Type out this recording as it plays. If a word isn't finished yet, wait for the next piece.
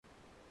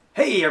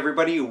Hey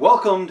everybody,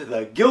 welcome to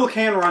the Gil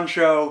Can Run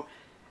Show,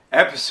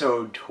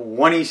 episode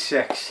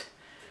 26.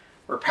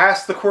 We're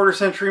past the quarter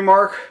century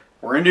mark,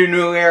 we're into a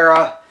new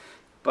era,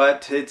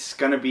 but it's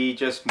gonna be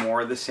just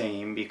more of the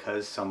same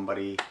because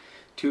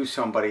two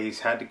somebodies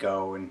had to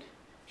go and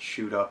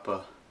shoot up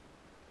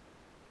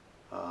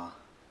a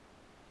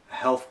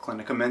health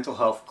clinic, a mental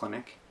health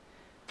clinic,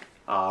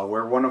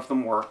 where one of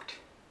them worked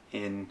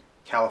in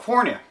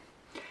California.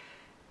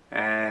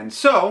 And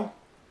so,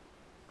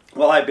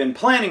 well, I've been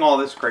planning all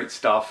this great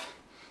stuff.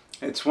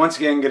 It's once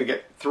again going to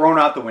get thrown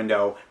out the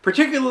window,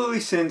 particularly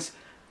since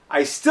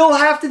I still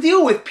have to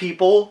deal with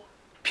people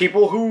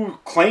who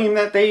claim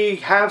that they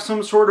have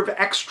some sort of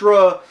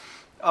extra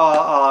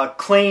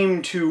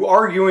claim to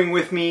arguing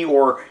with me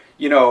or,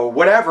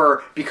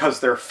 whatever, because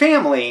they're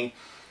family,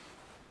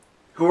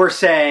 who are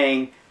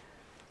saying,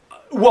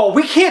 well,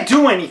 we can't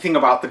do anything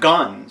about the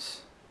guns.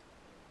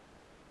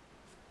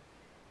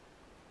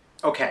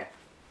 Okay.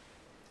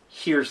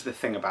 Here's the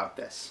thing about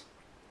this.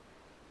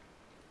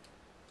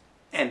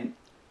 And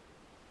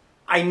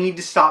I need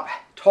to stop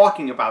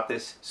talking about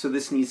this, so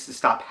this needs to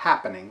stop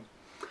happening.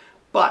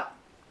 But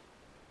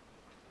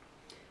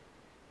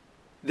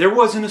there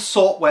was an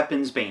assault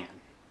weapons ban.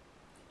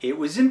 It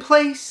was in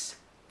place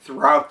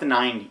throughout the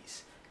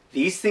 90s.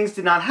 These things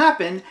did not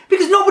happen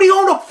because nobody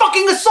owned a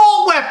fucking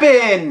assault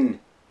weapon!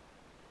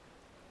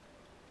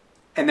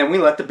 And then we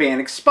let the ban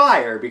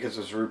expire because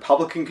it was a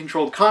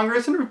Republican-controlled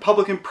Congress and a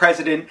Republican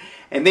president,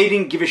 and they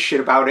didn't give a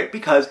shit about it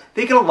because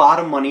they get a lot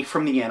of money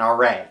from the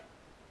NRA.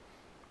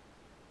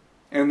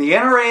 And the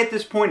NRA at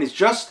this point is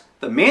just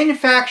the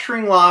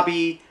manufacturing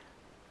lobby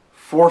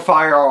for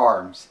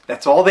firearms.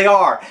 That's all they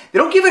are. They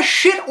don't give a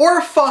shit or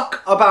a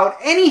fuck about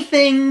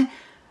anything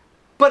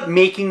but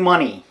making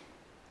money.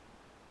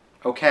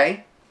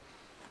 Okay?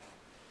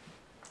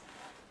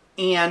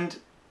 And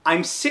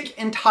I'm sick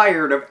and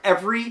tired of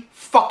every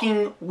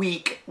fucking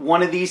week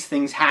one of these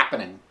things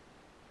happening.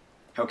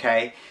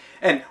 Okay?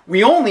 And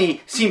we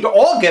only seem to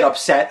all get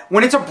upset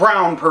when it's a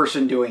brown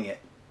person doing it.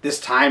 This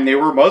time they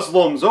were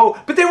Muslims,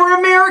 but they were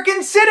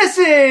American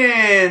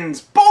citizens!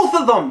 Both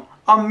of them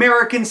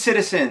American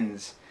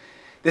citizens.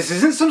 This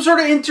isn't some sort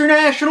of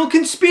international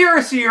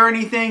conspiracy or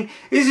anything.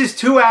 This is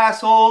two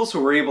assholes who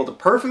were able to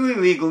perfectly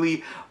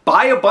legally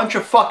buy a bunch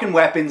of fucking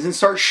weapons and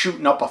start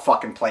shooting up a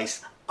fucking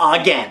place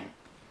again.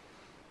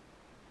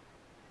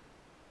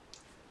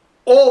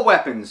 All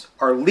weapons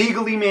are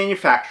legally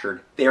manufactured.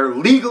 They are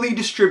legally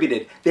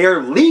distributed. They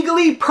are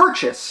legally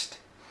purchased.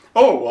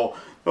 Oh,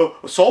 well,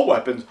 assault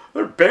weapons,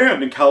 they're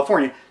banned in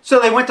California. So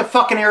they went to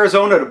fucking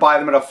Arizona to buy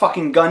them at a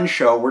fucking gun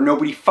show where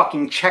nobody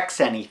fucking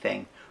checks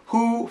anything.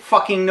 Who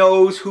fucking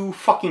knows? Who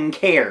fucking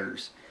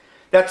cares?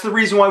 That's the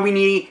reason why we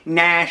need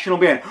national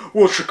ban.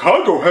 Well,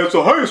 Chicago has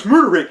the highest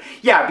murder rate.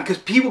 Yeah, because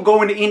people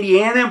go into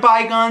Indiana and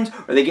buy guns,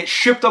 or they get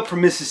shipped up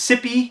from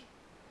Mississippi.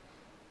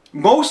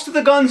 Most of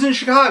the guns in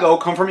Chicago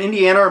come from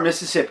Indiana or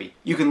Mississippi.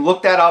 You can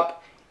look that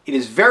up. It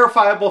is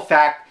verifiable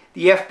fact.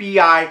 The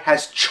FBI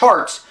has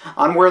charts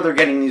on where they're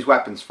getting these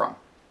weapons from.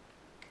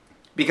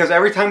 Because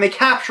every time they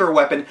capture a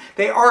weapon,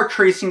 they are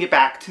tracing it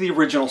back to the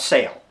original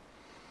sale.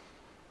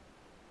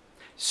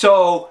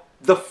 So,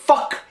 the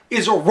fuck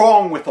is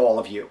wrong with all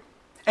of you?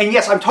 And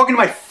yes, I'm talking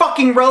to my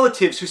fucking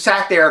relatives who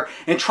sat there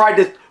and tried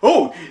to,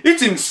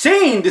 it's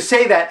insane to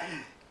say that.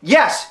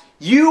 Yes,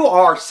 you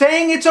are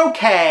saying it's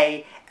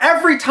okay.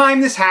 Every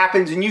time this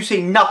happens and you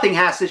say nothing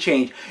has to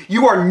change,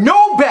 you are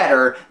no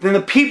better than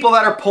the people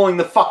that are pulling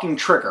the fucking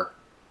trigger.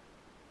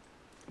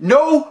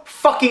 No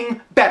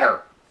fucking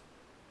better.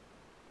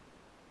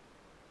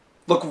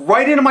 Look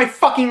right into my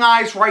fucking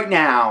eyes right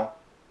now.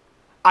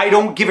 I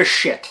don't give a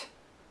shit.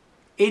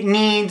 It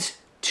needs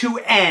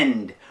to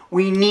end.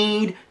 We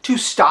need to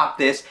stop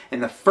this.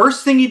 And the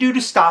first thing you do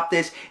to stop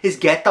this is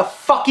get the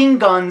fucking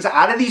guns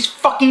out of these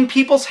fucking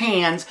people's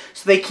hands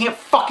so they can't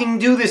fucking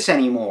do this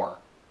anymore.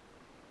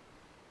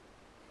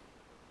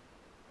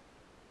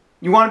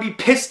 You want to be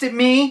pissed at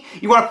me?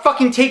 You want to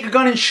fucking take a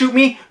gun and shoot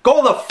me?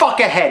 Go the fuck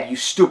ahead, you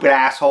stupid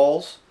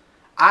assholes.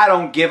 I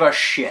don't give a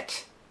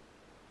shit.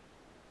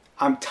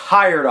 I'm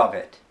tired of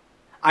it.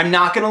 I'm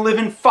not going to live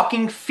in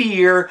fucking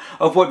fear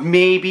of what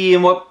maybe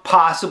and what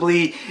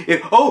possibly.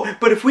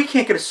 But if we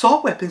can't get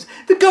assault weapons,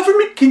 the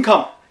government can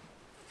come.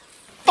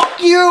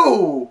 Fuck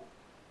you!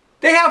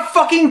 They have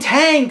fucking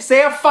tanks. They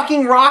have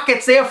fucking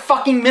rockets. They have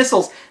fucking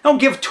missiles. They don't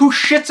give two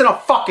shits and a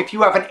fuck if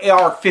you have an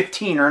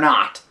AR-15 or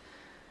not.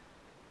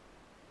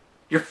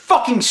 You're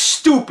fucking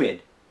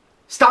stupid.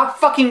 Stop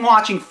fucking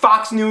watching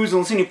Fox News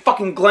and listening to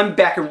fucking Glenn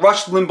Beck and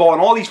Rush Limbaugh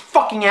and all these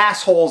fucking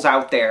assholes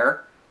out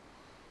there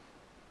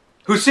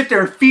who sit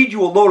there and feed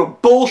you a load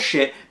of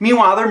bullshit.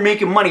 Meanwhile, they're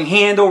making money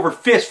hand over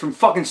fist from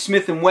fucking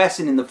Smith &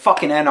 Wesson and the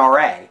fucking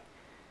NRA.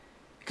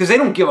 Because they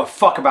don't give a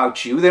fuck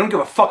about you. They don't give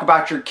a fuck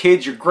about your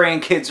kids, your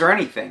grandkids, or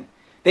anything.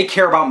 They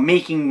care about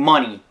making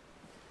money.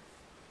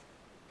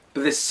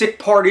 But the sick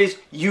part is,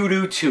 you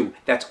do too.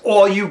 That's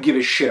all you give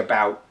a shit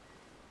about.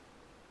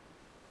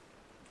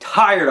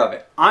 Tired of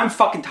it. I'm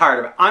fucking tired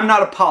of it. I'm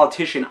not a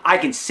politician. I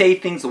can say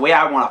things the way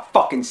I want to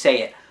fucking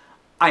say it.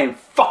 I am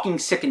fucking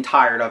sick and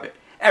tired of it.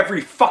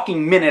 Every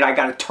fucking minute I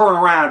gotta turn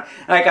around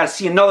and I gotta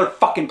see another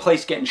fucking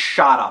place getting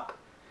shot up.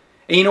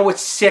 And you know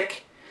what's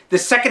sick? The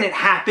second it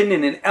happened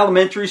in an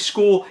elementary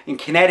school in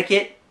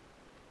Connecticut,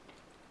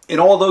 and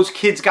all those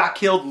kids got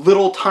killed,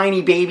 little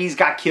tiny babies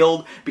got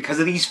killed because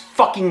of these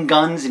fucking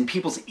guns and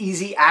people's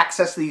easy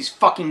access to these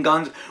fucking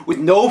guns with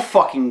no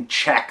fucking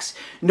checks,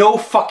 no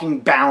fucking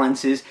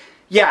balances.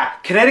 Yeah,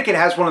 Connecticut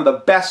has one of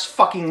the best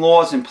fucking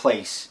laws in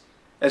place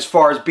as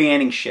far as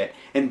banning shit.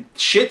 And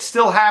shit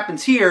still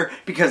happens here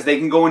because they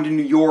can go into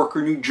New York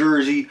or New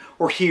Jersey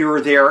or here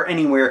or there or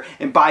anywhere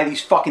and buy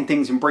these fucking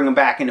things and bring them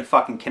back into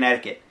fucking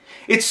Connecticut.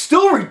 It's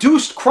still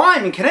reduced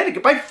crime in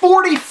Connecticut by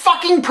 40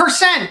 fucking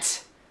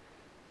 %.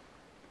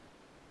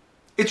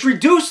 It's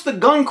reduced the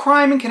gun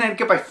crime in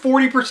Connecticut by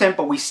 40%,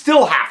 but we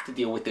still have to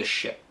deal with this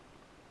shit.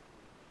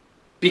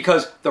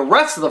 Because the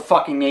rest of the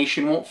fucking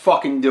nation won't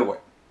fucking do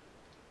it.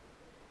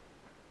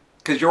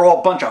 Because you're all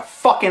a bunch of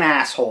fucking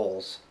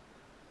assholes.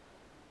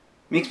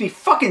 Makes me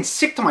fucking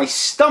sick to my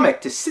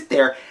stomach to sit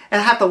there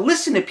and have to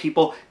listen to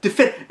people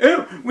defend.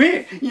 Oh,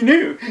 well, you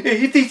know,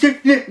 if they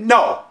said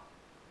no.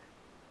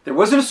 There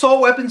was an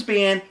assault weapons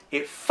ban.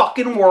 It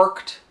fucking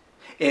worked.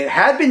 It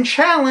had been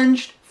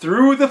challenged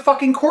through the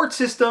fucking court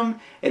system,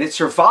 and it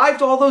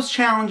survived all those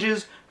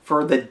challenges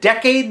for the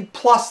decade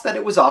plus that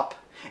it was up,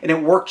 and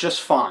it worked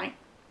just fine.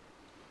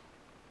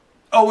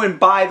 Oh, and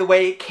by the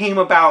way, it came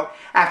about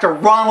after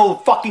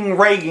Ronald fucking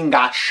Reagan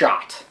got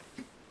shot.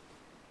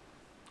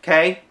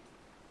 Okay?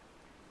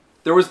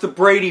 There was the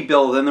Brady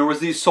bill, then there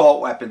was the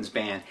assault weapons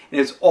ban, and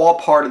it's all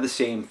part of the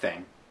same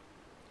thing.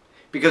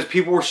 Because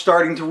people were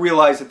starting to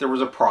realize that there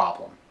was a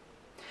problem.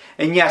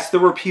 And yes,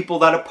 there were people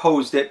that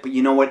opposed it, but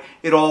you know what?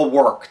 It all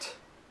worked.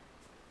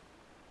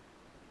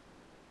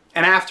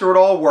 And after it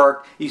all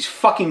worked, these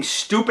fucking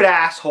stupid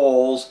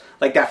assholes,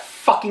 like that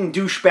fucking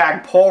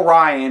douchebag Paul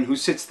Ryan, who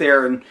sits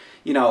there and,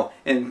 you know,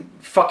 and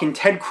fucking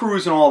Ted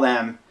Cruz and all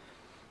them,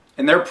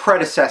 and their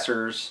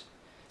predecessors,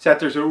 sat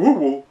there and said, oh,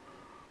 well,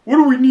 what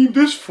do we need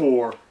this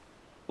for?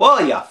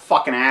 Well, you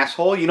fucking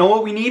asshole, you know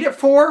what we need it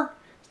for?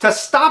 To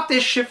stop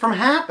this shit from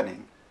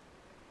happening.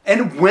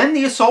 And when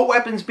the assault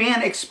weapons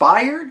ban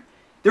expired,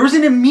 there was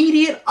an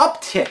immediate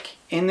uptick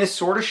in this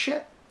sort of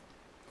shit.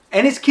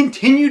 And it's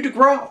continued to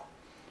grow.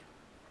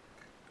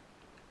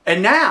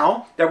 And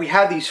now that we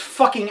have these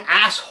fucking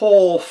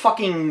asshole,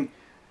 fucking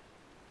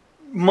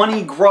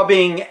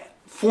money-grubbing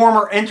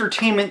former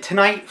Entertainment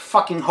Tonight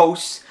fucking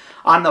hosts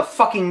on the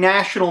fucking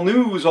national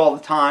news all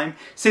the time,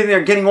 sitting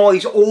there getting all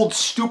these old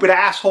stupid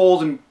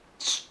assholes and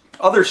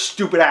other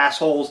stupid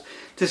assholes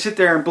to sit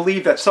there and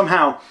believe that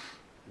somehow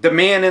the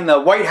man in the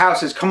White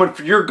House is coming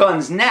for your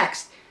guns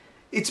next.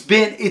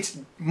 It's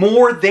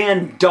more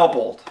than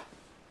doubled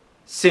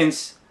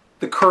since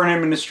the current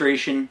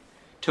administration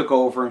took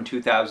over in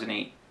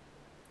 2008.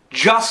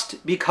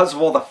 Just because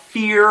of all the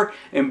fear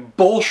and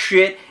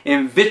bullshit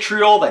and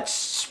vitriol that's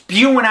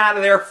spewing out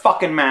of their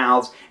fucking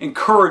mouths,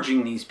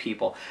 encouraging these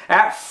people.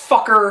 That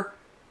fucker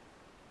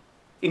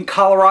in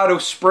Colorado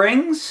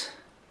Springs,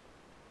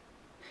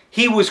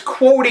 he was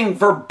quoting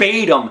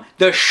verbatim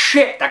the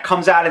shit that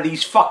comes out of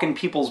these fucking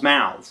people's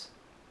mouths.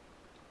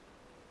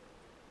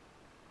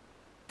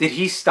 Did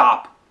he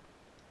stop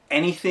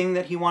anything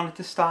that he wanted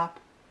to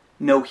stop?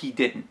 No, he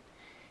didn't.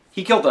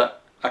 He killed a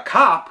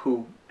cop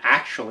who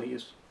actually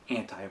is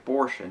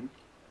anti-abortion.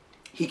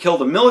 He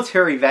killed a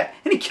military vet,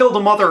 and he killed a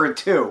mother or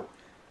two.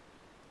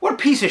 What a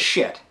piece of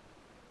shit.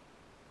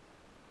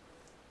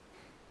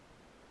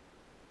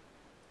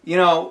 You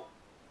know,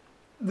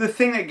 the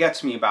thing that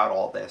gets me about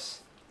all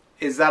this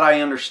is that I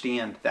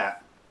understand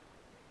that,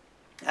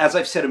 as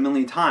I've said a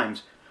million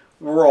times,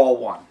 we're all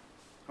one.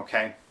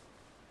 Okay?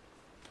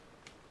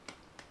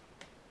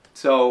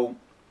 So,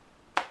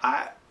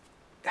 I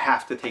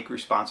have to take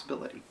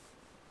responsibility.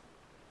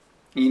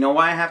 You know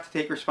why I have to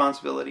take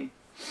responsibility?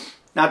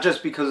 Not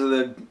just because of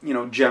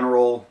the,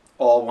 general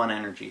all one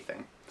energy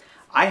thing.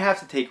 I have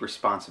to take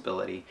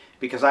responsibility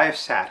because I have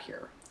sat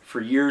here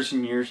for years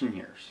and years and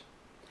years.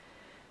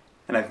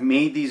 And I've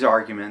made these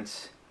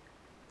arguments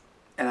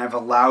and I've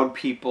allowed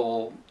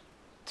people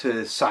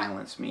to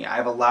silence me.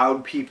 I've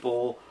allowed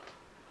people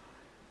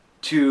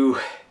to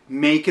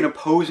make an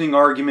opposing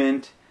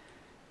argument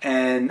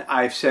and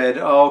I've said,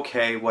 oh,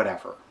 okay,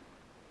 whatever.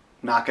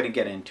 I'm not going to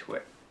get into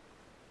it.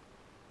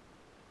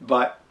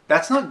 But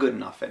that's not good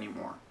enough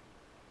anymore.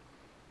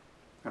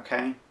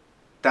 Okay?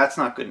 That's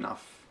not good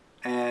enough.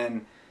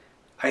 And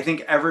I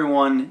think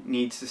everyone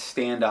needs to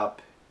stand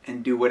up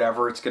and do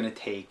whatever it's going to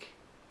take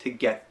to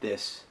get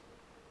this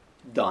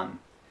done.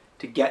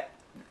 To get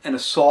an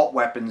assault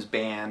weapons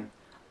ban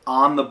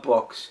on the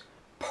books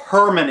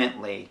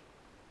permanently.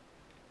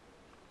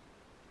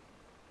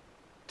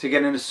 To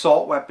get an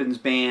assault weapons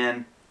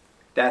ban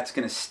that's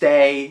going to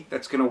stay,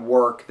 that's going to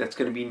work, that's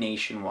going to be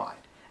nationwide.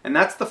 And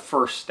that's the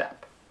first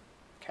step.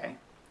 Okay?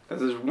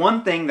 Because there's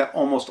one thing that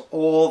almost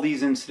all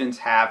these incidents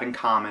have in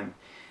common.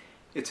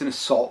 It's an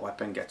assault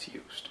weapon gets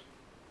used.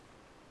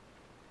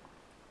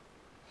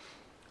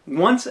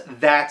 Once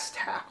that's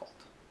tackled,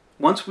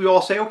 once we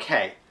all say,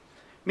 okay,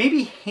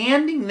 maybe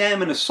handing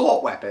them an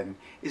assault weapon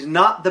is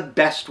not the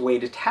best way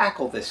to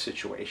tackle this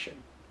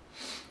situation.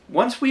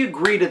 Once we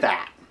agree to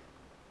that,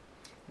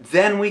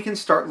 then we can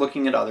start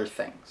looking at other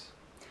things.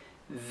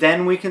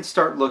 Then we can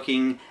start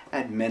looking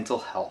at mental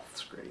health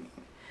screening.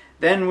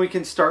 Then we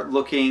can start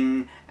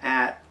looking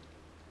at,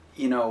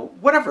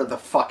 whatever the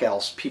fuck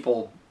else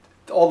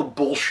all the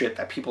bullshit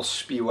that people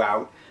spew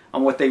out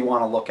on what they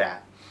want to look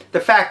at. The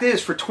fact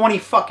is, for 20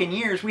 fucking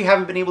years, we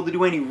haven't been able to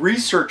do any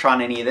research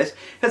on any of this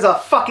because the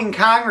fucking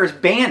Congress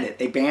banned it.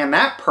 They banned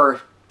that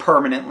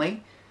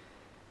permanently.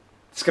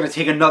 It's going to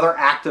take another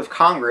act of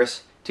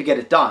Congress to get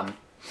it done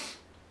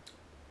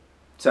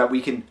so that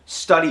we can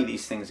study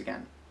these things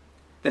again.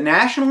 The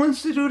National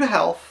Institute of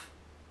Health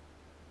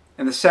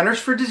and the Centers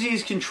for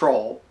Disease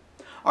Control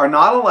are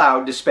not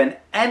allowed to spend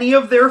any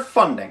of their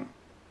funding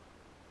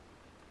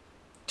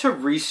to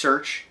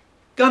research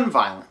gun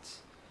violence,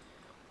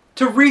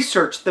 to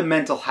research the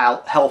mental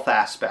health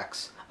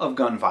aspects of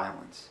gun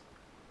violence.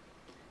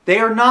 They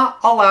are not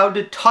allowed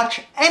to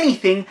touch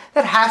anything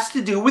that has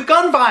to do with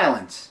gun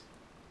violence.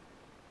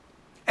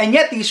 And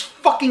yet these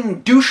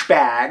fucking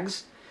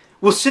douchebags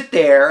will sit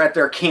there at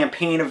their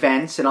campaign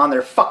events and on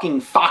their fucking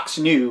Fox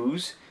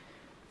News.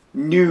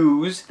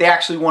 They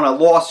actually won a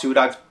lawsuit.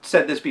 I've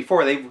said this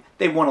before.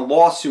 They won a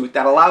lawsuit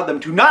that allowed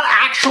them to not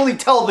actually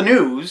tell the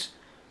news.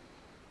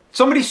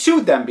 Somebody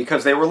sued them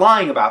because they were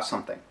lying about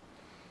something.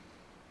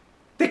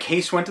 The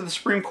case went to the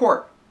Supreme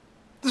Court.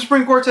 The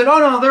Supreme Court said, oh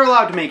no, they're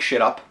allowed to make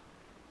shit up.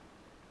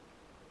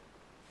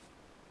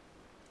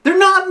 They're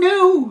not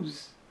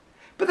news.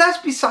 But that's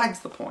besides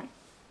the point.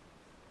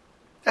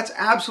 That's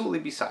absolutely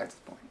besides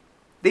the point.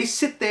 They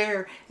sit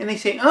there and they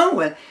say, oh,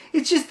 well,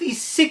 it's just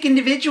these sick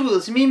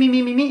individuals,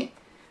 me.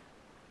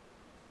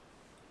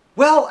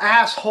 Well,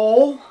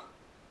 asshole,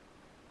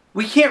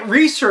 we can't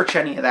research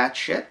any of that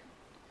shit.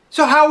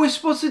 So how are we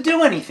supposed to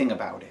do anything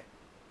about it?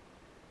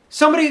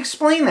 Somebody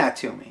explain that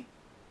to me.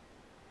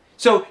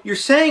 So you're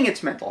saying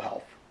it's mental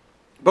health,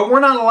 but we're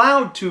not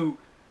allowed to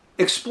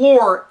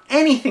explore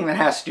anything that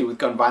has to do with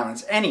gun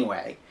violence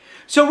anyway.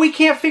 So we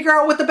can't figure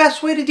out what the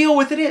best way to deal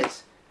with it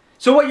is.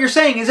 So what you're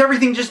saying is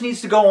everything just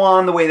needs to go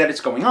on the way that it's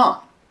going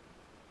on.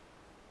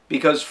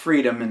 Because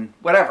freedom and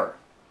whatever.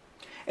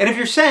 And if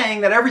you're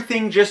saying that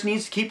everything just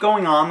needs to keep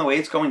going on the way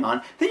it's going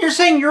on, then you're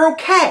saying you're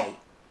okay.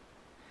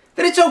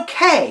 That it's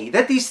okay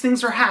that these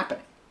things are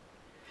happening.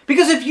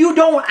 Because if you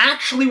don't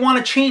actually want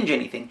to change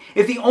anything,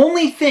 if the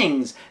only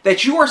things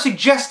that you are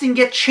suggesting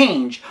get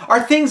changed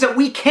are things that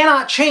we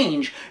cannot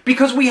change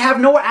because we have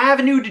no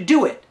avenue to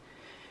do it,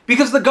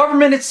 because the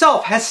government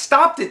itself has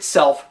stopped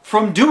itself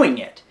from doing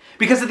it,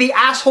 because of the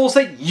assholes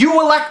that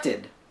you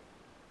elected,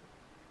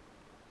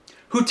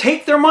 who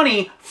take their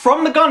money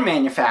from the gun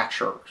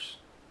manufacturers.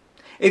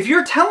 If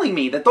you're telling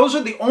me that those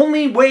are the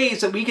only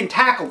ways that we can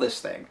tackle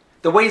this thing,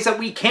 the ways that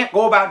we can't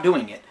go about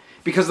doing it,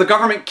 because the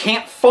government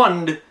can't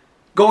fund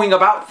going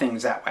about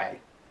things that way,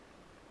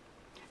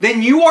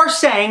 then you are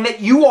saying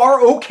that you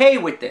are okay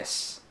with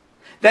this.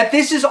 That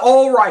this is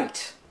all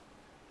right.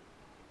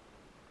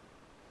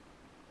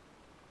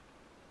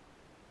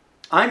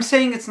 I'm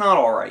saying it's not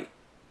all right.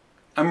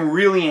 I'm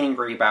really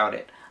angry about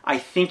it. I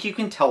think you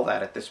can tell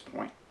that at this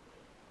point.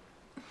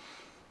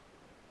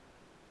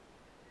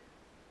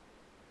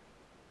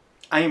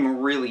 I am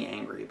really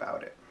angry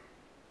about it.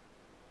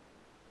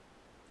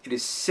 It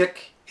is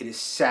sick. It is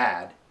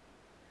sad.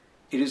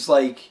 It is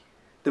like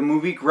the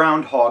movie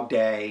Groundhog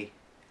Day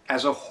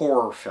as a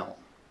horror film.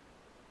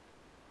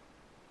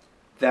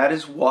 That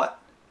is what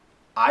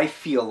I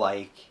feel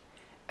like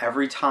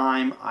every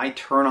time I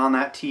turn on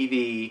that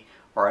TV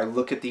or I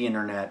look at the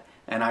internet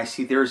and I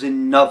see there's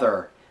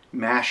another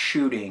mass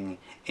shooting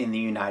in the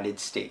United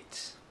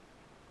States.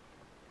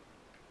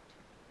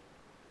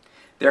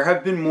 There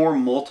have been more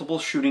multiple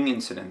shooting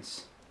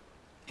incidents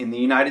in the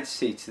United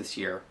States this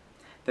year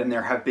than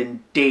there have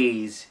been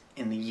days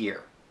in the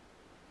year.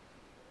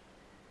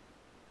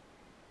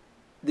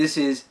 This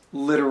is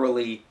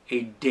literally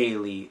a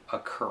daily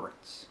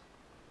occurrence.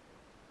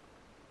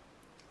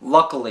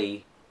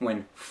 Luckily,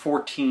 when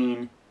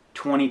 14,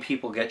 20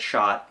 people get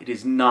shot, it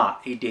is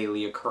not a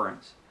daily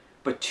occurrence.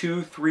 But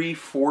 2, 3,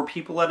 4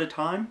 people at a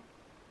time,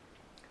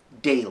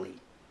 daily.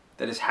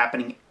 That is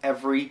happening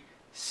every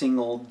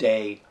single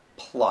day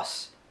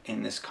plus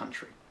in this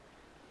country.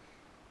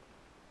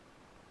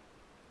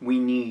 We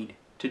need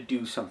to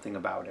do something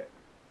about it.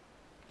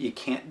 You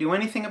can't do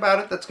anything about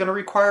it that's going to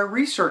require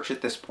research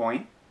at this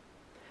point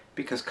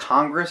because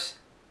Congress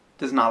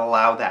does not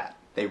allow that.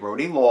 They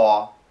wrote a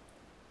law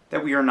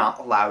that we are not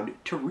allowed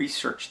to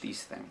research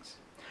these things.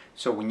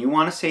 So when you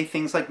want to say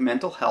things like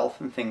mental health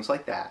and things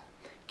like that,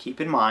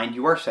 keep in mind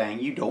you are saying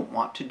you don't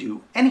want to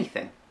do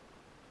anything.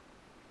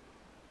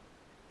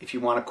 If you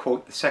want to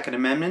quote the Second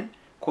Amendment,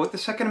 quote the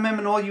Second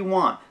Amendment all you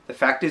want. The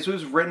fact is it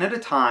was written at a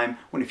time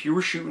when if you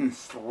were shooting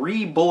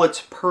 3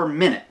 bullets per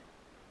minute,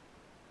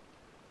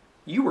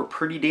 you were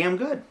pretty damn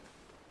good.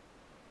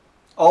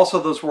 Also,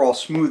 those were all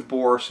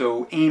smoothbore,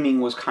 so aiming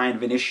was kind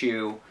of an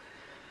issue.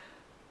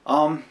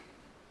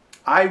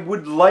 I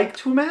would like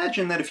to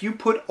imagine that if you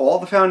put all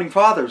the founding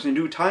fathers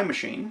into a time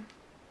machine,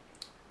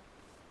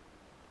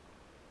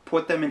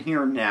 put them in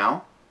here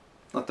now,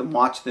 let them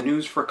watch the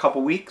news for a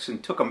couple weeks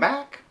and took them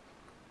back,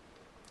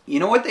 you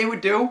know what they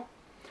would do?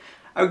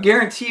 I would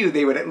guarantee you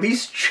they would at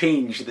least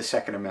change the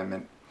Second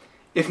Amendment,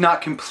 if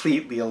not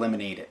completely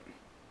eliminate it.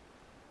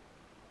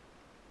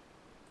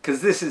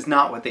 Because this is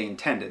not what they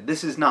intended.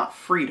 This is not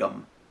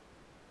freedom.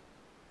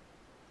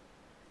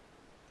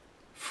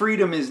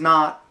 Freedom is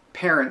not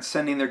parents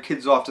sending their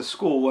kids off to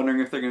school wondering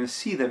if they're going to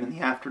see them in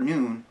the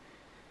afternoon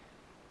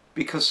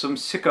because some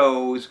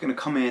sicko is going to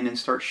come in and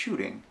start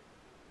shooting.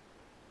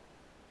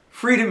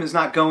 Freedom is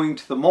not going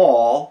to the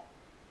mall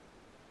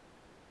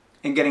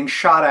and getting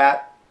shot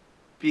at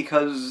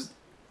because,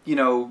 you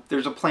know,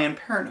 there's a Planned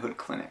Parenthood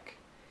clinic.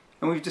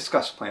 And we've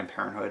discussed Planned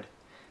Parenthood.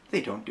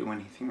 They don't do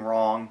anything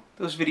wrong.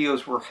 Those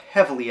videos were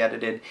heavily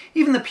edited.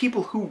 Even the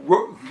people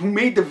who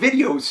made the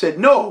videos said,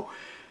 no,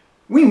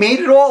 we made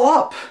it all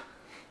up.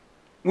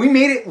 We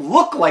made it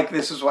look like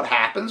this is what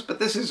happens, but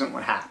this isn't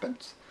what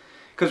happens.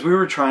 Because we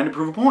were trying to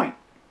prove a point.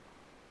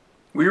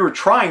 We were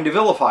trying to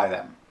vilify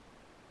them.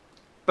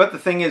 But the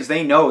thing is,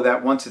 they know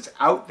that once it's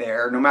out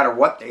there, no matter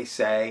what they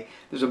say,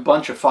 there's a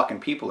bunch of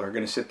fucking people who are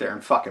going to sit there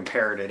and fucking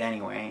parrot it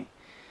anyway.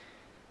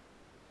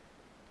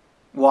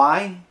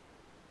 Why?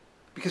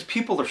 Because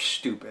people are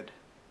stupid.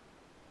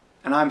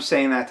 And I'm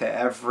saying that to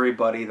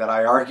everybody that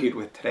I argued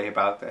with today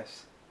about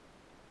this.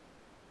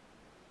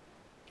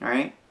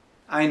 Alright?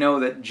 I know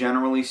that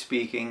generally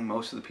speaking,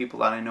 most of the people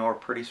that I know are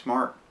pretty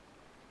smart.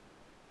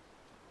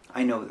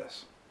 I know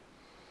this.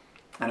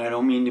 And I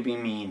don't mean to be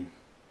mean.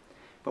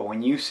 But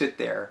when you sit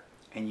there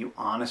and you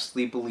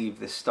honestly believe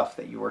this stuff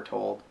that you are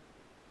told,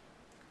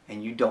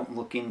 and you don't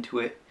look into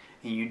it,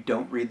 and you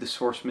don't read the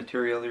source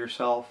material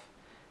yourself,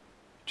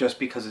 just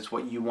because it's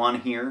what you want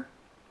to hear,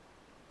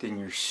 then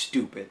you're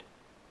stupid.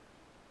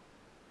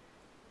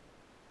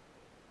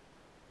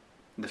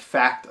 The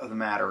fact of the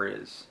matter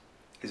is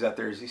that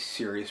there is a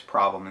serious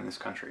problem in this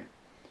country.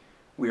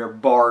 We are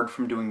barred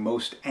from doing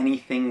most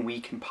anything we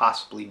can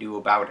possibly do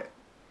about it,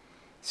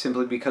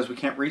 simply because we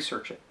can't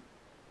research it.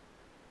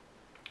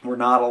 We're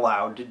not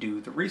allowed to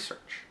do the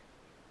research.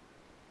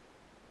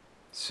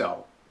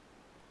 So,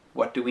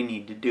 what do we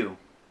need to do?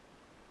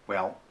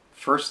 Well,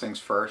 first things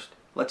first,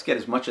 let's get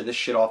as much of this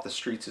shit off the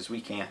streets as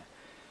we can.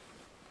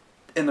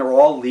 And they're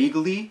all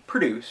legally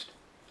produced,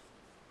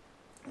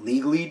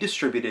 legally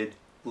distributed,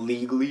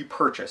 legally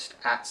purchased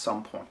at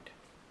some point.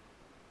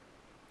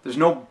 There's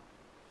no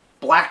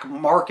black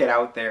market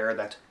out there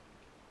that's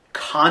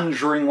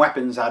conjuring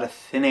weapons out of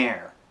thin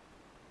air.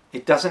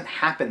 It doesn't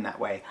happen that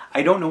way.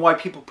 I don't know why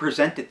people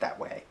present it that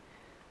way.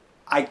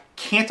 I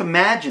can't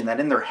imagine that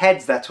in their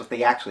heads that's what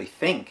they actually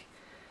think.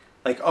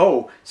 Like,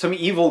 oh, some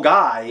evil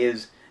guy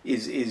is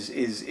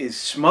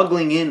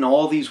smuggling in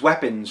all these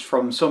weapons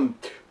from some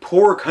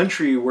poor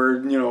country where,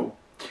 you know,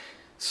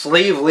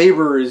 slave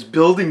labor is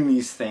building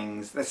these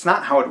things. That's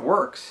not how it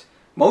works.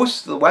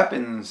 Most of the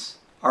weapons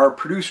are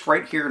produced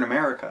right here in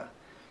America.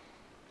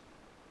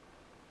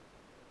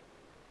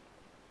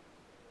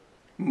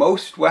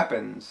 Most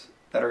weapons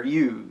that are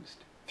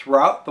used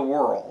throughout the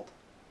world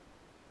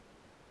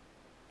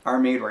are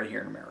made right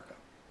here in America.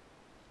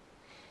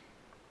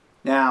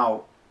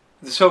 Now,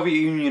 the Soviet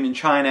Union and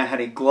China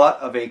had a glut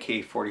of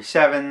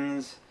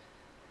AK-47s.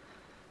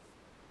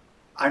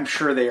 I'm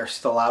sure they are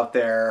still out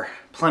there.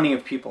 Plenty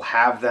of people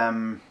have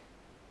them.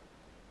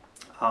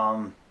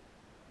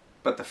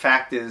 But the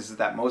fact is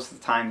that most of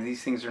the time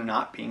these things are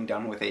not being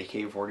done with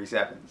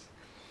AK-47s.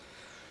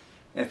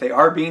 If they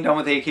are being done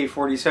with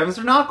AK-47s,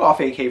 they're knockoff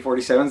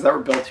AK-47s that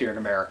were built here in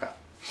America.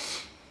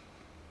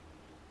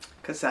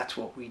 Because that's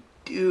what we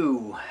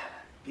do.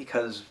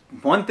 Because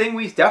one thing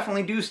we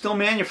definitely do still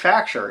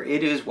manufacture,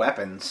 it is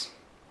weapons.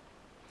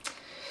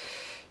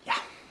 Yeah.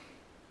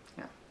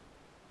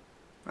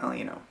 Well,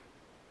 you know,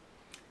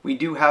 we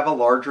do have a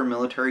larger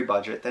military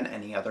budget than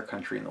any other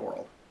country in the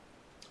world.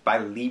 By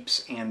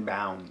leaps and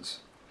bounds.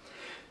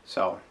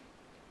 So,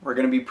 we're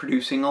going to be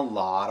producing a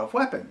lot of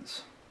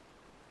weapons.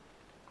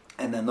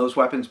 And then those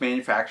weapons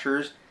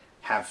manufacturers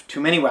have too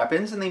many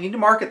weapons and they need to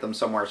market them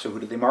somewhere. So who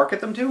do they market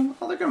them to?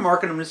 Well, they're going to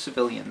market them to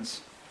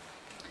civilians.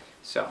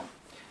 So,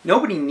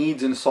 nobody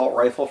needs an assault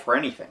rifle for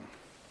anything.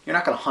 You're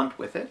not going to hunt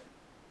with it.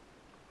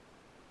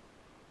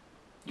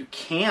 You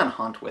can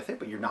hunt with it,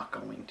 but you're not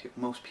going to.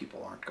 Most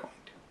people aren't going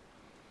to.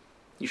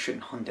 You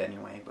shouldn't hunt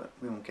anyway, but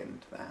we won't get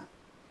into that.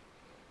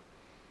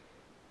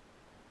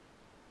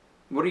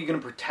 What are you going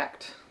to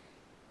protect?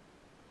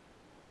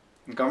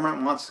 The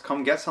government wants to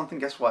come get something,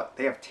 guess what?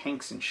 They have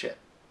tanks and shit.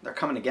 They're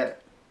coming to get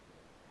it.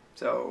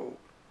 So,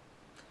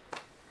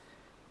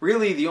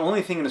 really the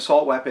only thing an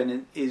assault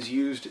weapon is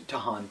used to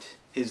hunt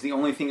is the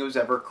only thing it was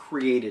ever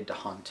created to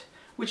hunt,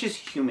 which is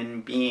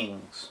human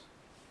beings.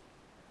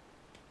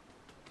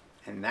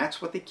 And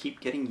that's what they keep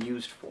getting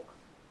used for.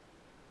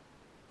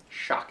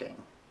 Shocking.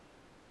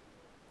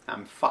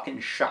 I'm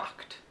fucking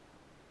shocked.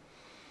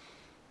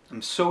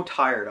 I'm so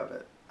tired of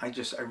it. I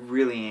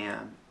really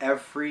am.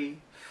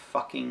 Every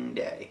fucking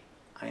day,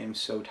 I am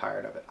so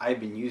tired of it. I've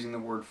been using the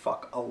word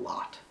fuck a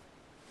lot.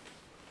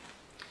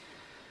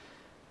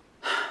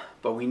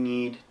 But we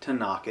need to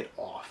knock it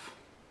off.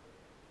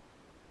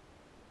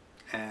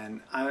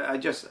 And I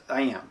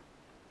am.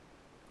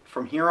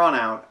 From here on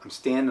out, I'm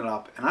standing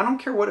up, and I don't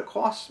care what it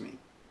costs me.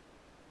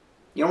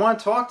 You don't want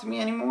to talk to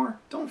me anymore?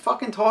 Don't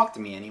fucking talk to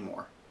me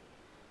anymore.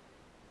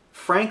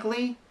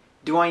 Frankly,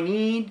 do I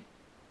need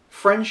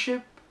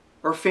friendship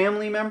or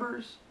family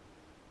members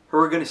who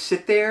are going to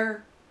sit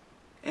there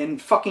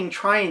and fucking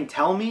try and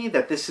tell me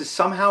that this is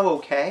somehow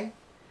okay?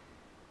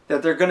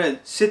 That they're going to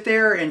sit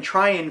there and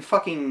try and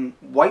fucking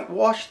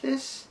whitewash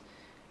this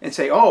and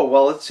say, oh,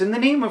 well, it's in the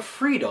name of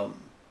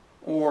freedom.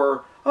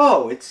 Or,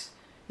 oh, it's,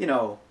 you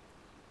know,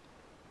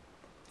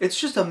 it's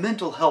just a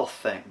mental health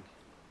thing.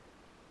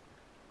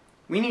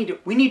 We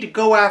need to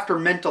go after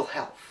mental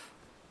health.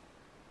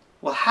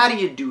 Well, how do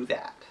you do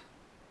that?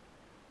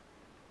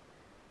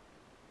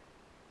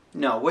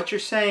 No, what you're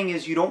saying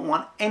is you don't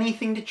want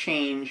anything to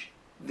change.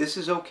 This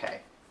is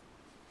okay.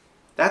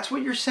 That's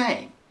what you're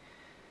saying.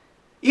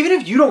 Even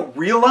if you don't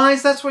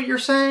realize that's what you're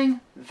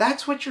saying,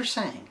 that's what you're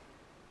saying.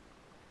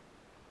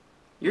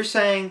 You're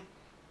saying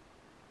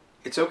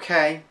it's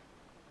okay.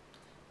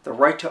 The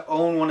right to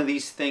own one of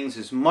these things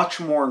is much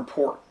more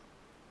important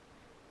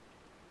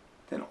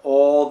than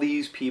all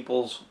these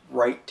people's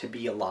right to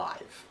be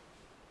alive.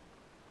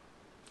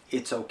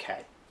 It's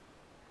okay.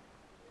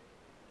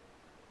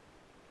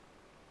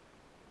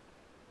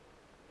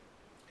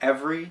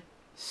 Every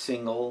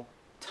single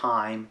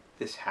time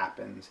this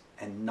happens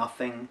and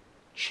nothing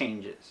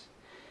changes,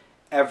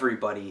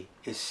 everybody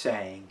is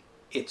saying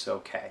it's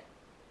okay.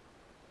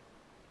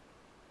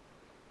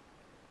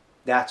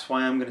 That's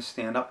why I'm going to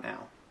stand up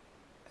now.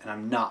 And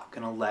I'm not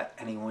going to let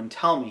anyone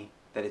tell me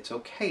that it's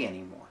okay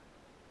anymore.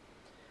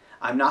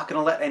 I'm not going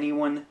to let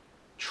anyone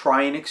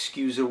try and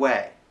excuse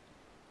away.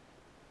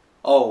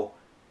 Oh,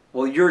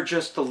 well, you're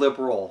just a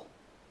liberal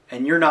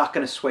and you're not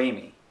going to sway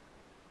me.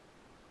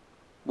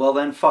 Well,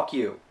 then fuck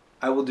you.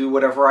 I will do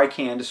whatever I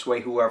can to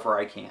sway whoever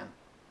I can.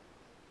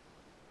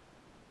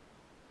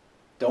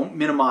 Don't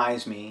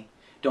minimize me.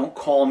 Don't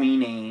call me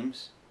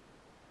names.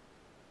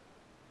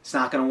 It's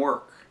not going to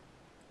work.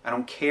 I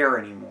don't care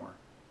anymore.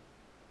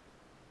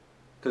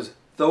 Because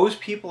those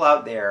people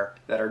out there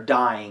that are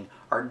dying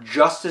are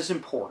just as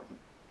important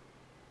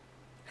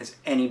as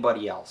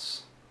anybody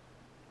else.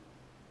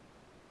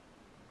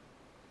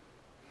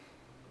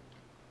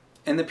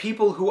 And the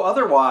people who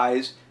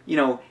otherwise, you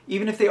know,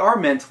 even if they are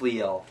mentally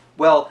ill,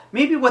 well,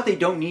 maybe what they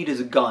don't need is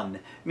a gun.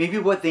 Maybe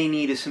what they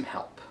need is some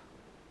help.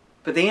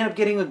 But they end up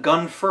getting a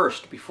gun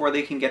first before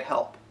they can get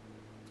help.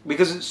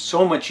 Because it's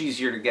so much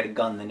easier to get a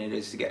gun than it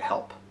is to get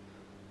help.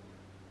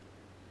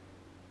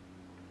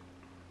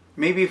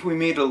 Maybe if we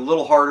made it a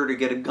little harder to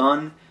get a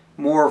gun,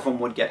 more of them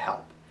would get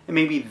help. And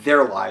maybe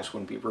their lives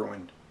wouldn't be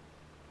ruined.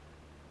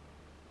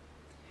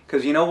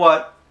 Because you know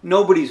what?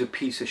 Nobody's a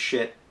piece of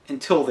shit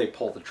until they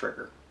pull the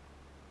trigger.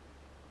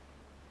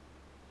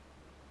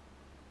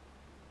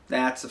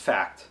 That's a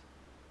fact.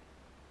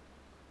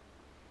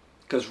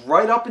 Because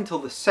right up until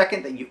the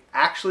second that you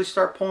actually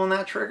start pulling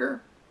that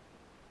trigger,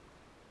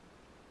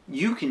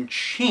 you can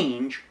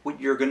change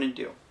what you're going to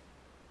do.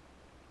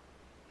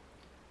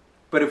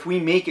 But if we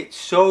make it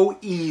so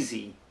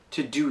easy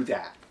to do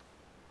that,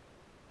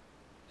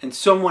 and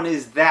someone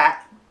is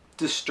that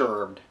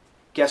disturbed,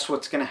 guess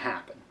what's going to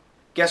happen?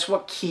 Guess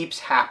what keeps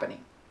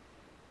happening?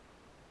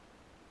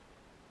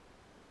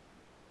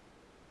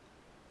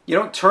 You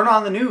don't turn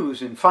on the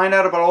news and find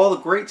out about all the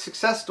great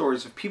success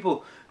stories of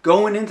people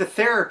going into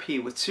therapy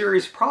with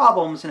serious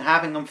problems and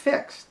having them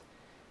fixed.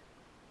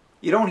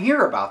 You don't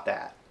hear about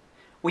that.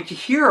 What you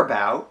hear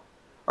about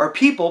are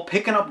people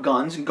picking up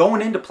guns and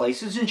going into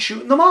places and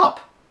shooting them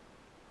up.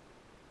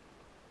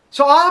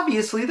 So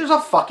obviously there's a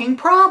fucking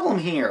problem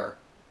here.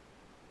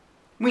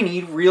 We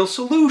need real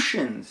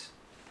solutions.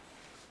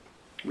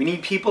 We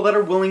need people that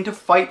are willing to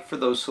fight for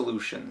those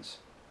solutions.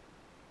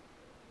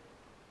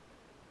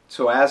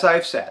 So as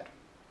I've said,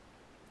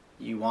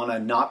 you want to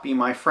not be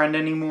my friend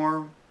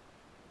anymore?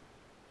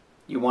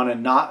 You want to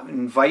not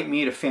invite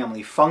me to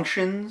family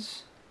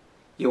functions?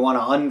 You want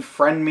to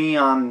unfriend me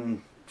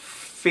on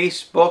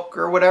Facebook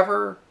or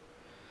whatever?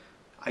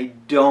 I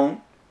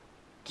don't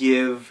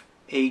give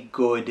a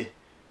good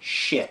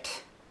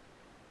shit.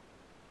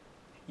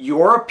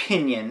 Your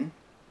opinion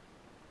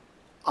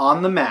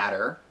on the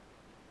matter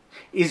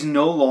is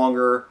no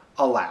longer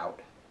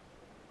allowed.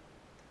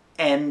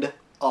 End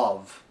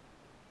of.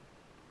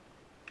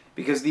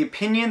 Because the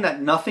opinion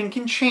that nothing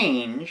can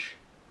change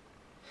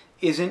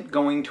isn't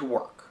going to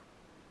work.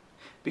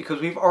 Because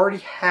we've already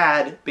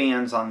had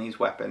bans on these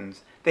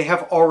weapons. They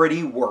have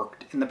already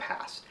worked in the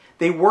past.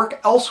 They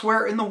work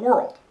elsewhere in the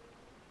world.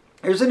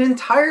 There's an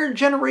entire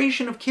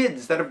generation of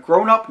kids that have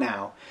grown up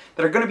now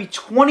that are going to be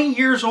 20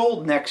 years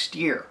old next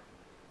year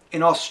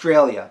in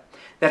Australia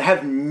that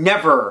have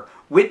never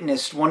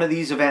witnessed one of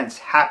these events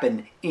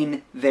happen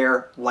in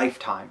their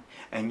lifetime.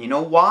 And you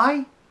know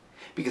why?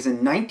 Because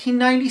in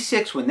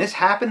 1996, when this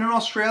happened in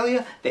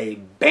Australia, they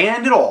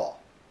banned it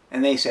all.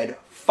 And they said,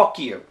 fuck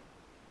you.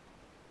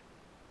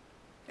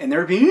 And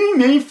they're being,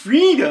 my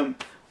freedom.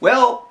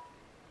 Well,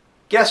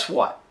 guess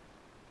what?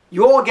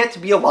 You all get to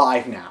be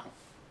alive now.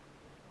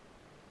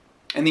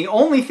 And the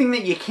only thing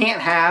that you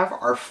can't have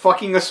are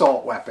fucking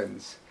assault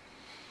weapons.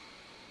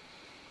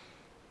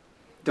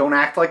 Don't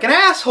act like an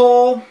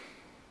asshole.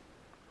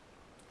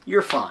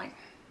 You're fine.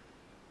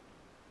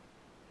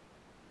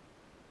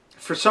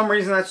 For some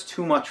reason, that's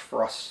too much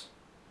for us.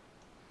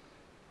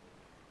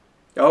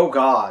 Oh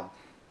God.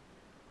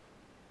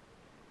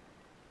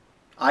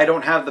 I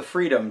don't have the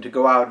freedom to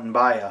go out and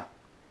buy a,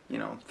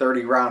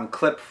 30-round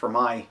clip for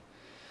my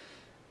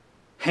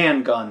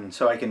handgun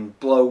so I can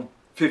blow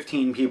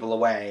 15 people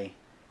away.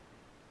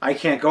 I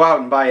can't go out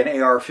and buy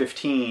an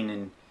AR-15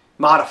 and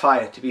modify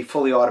it to be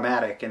fully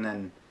automatic and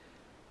then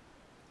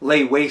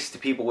lay waste to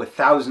people with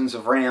thousands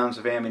of rounds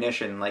of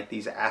ammunition like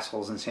these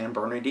assholes in San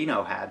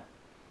Bernardino had.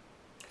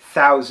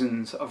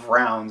 Thousands of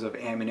rounds of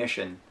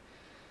ammunition.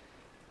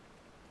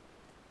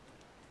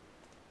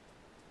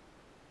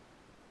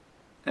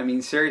 I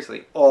mean,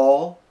 seriously,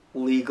 all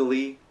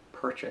legally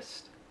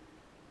purchased.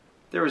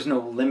 There was no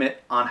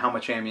limit on how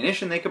much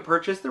ammunition they could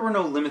purchase. There were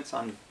no limits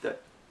on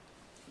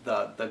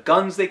the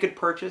guns they could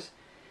purchase.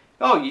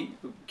 Oh, you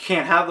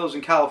can't have those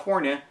in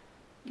California.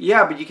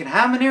 Yeah, but you can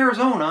have them in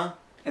Arizona,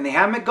 and they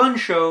have them at gun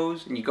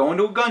shows, and you go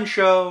into a gun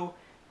show,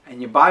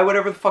 and you buy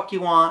whatever the fuck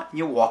you want, and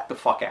you walk the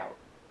fuck out.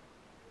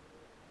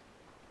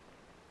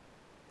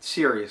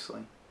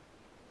 Seriously.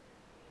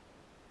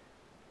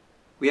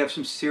 We have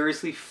some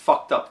seriously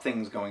fucked up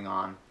things going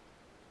on.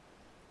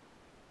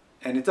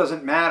 And it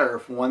doesn't matter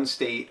if one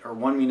state or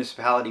one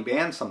municipality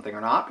bans something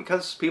or not,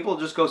 because people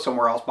just go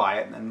somewhere else, buy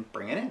it, and then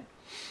bring it in.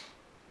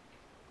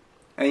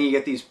 And then you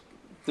get these,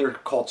 they're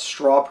called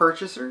straw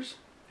purchasers,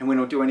 and we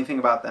don't do anything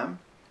about them.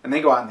 And they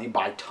go out and they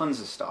buy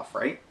tons of stuff,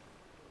 right?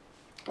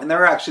 And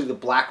they're actually the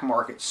black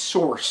market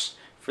source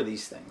for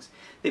these things.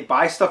 They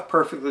buy stuff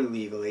perfectly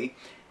legally.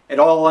 It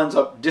all ends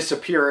up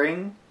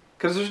disappearing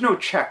because there's no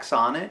checks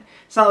on it.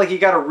 It's not like you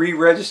got to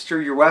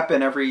re-register your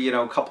weapon every,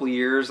 couple of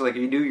years like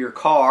you do your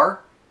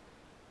car.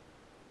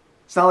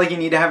 It's not like you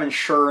need to have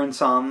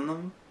insurance on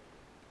them.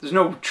 There's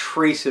no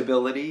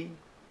traceability.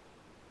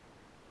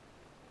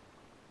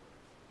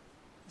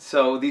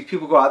 So these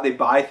people go out, they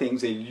buy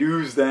things, they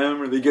lose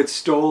them, or they get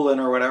stolen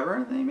or whatever,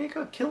 and they make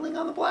a killing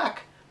on the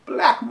black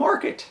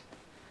market.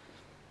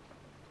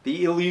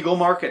 The illegal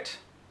market.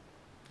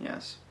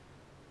 Yes.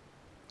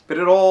 But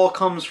it all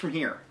comes from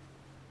here.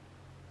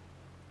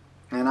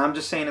 And I'm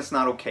just saying it's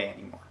not okay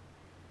anymore.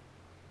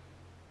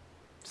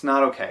 It's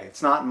not okay.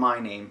 It's not in my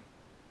name.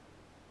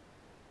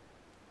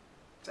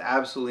 It's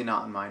absolutely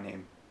not in my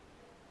name.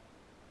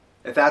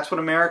 If that's what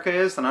America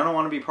is, then I don't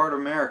want to be part of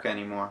America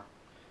anymore.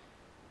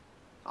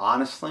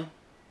 Honestly.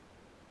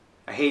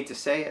 I hate to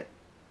say it.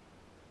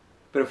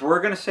 But if we're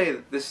going to say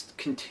that this,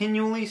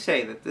 continually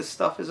say that this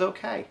stuff is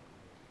okay,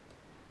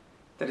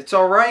 that it's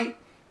alright,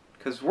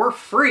 because we're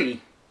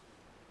free,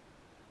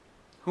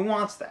 who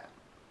wants that?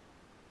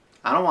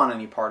 I don't want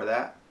any part of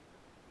that.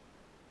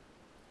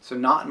 So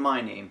not in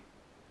my name.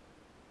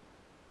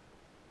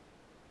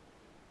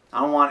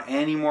 I don't want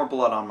any more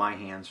blood on my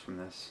hands from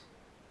this.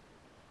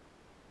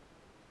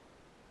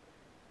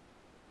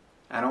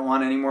 I don't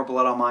want any more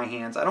blood on my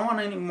hands. I don't want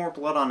any more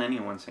blood on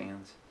anyone's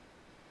hands.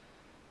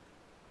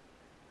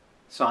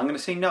 So I'm going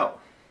to say no.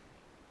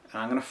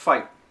 And I'm going to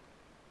fight.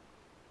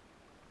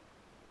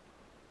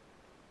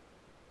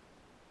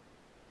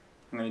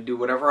 I'm going to do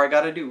whatever I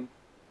got to do.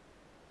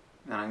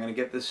 And I'm going to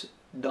get this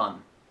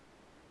done.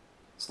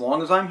 As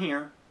long as I'm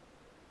here,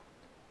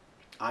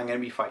 I'm going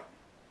to be fighting.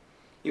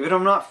 Even if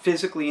I'm not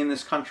physically in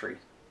this country,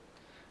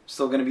 I'm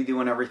still going to be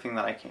doing everything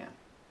that I can.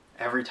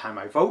 Every time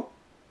I vote,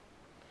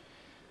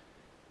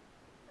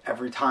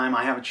 every time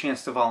I have a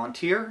chance to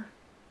volunteer,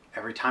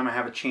 every time I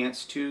have a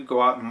chance to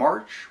go out and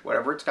march,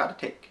 whatever it's got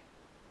to take.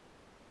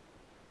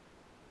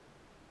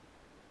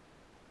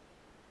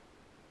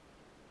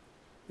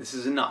 This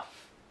is enough.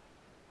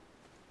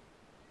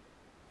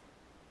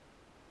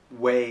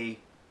 Way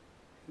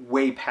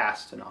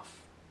past enough.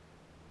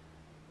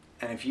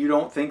 And if you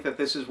don't think that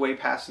this is way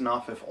past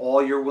enough, if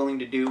all you're willing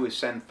to do is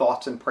send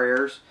thoughts and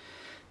prayers,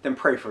 then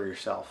pray for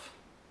yourself.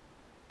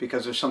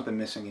 Because there's something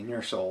missing in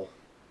your soul.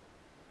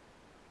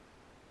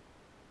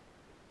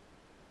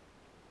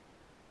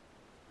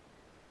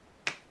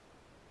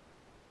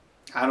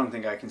 I don't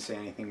think I can say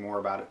anything more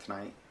about it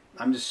tonight.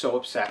 I'm just so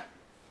upset.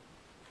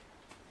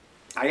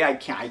 I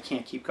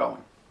can't keep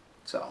going.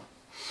 So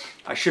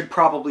I should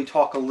probably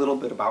talk a little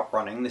bit about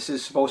running. This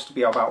is supposed to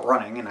be about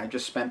running, and I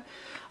just spent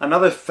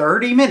another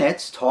 30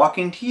 minutes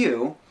talking to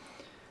you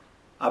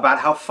about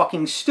how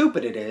fucking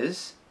stupid it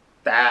is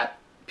that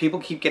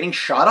people keep getting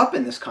shot up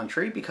in this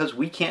country because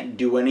we can't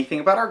do anything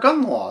about our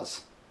gun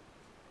laws.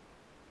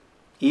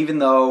 Even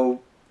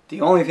though the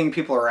only thing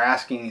people are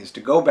asking is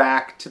to go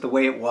back to the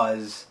way it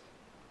was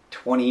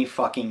 20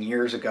 fucking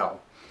years ago.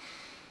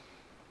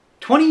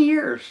 20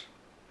 years.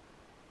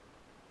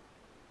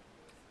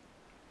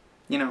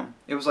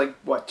 It was like,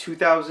 what,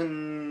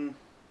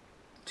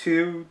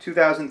 2002,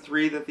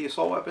 2003 that the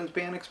assault weapons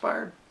ban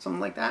expired? Something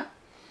like that.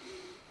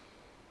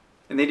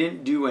 And they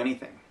didn't do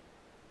anything.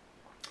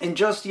 And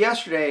just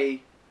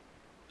yesterday,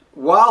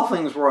 while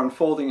things were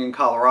unfolding in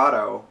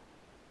Colorado,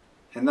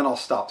 and then I'll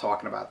stop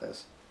talking about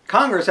this,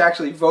 Congress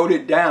actually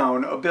voted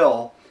down a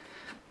bill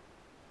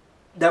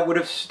that would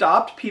have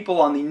stopped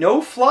people on the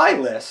no-fly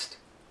list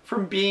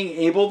from being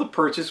able to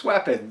purchase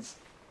weapons.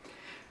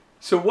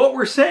 So what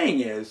we're saying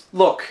is,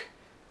 look,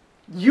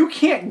 you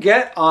can't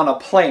get on a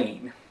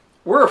plane.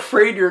 We're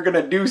afraid you're going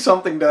to do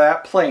something to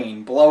that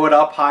plane, blow it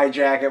up,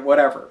 hijack it,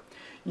 whatever.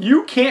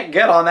 You can't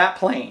get on that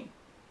plane.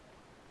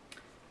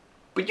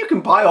 But you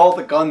can buy all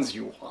the guns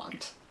you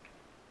want.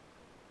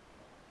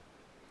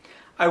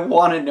 I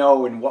want to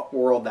know in what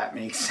world that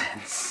makes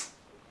sense.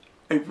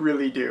 I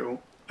really do.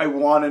 I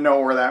want to know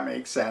where that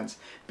makes sense,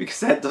 because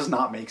that does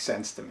not make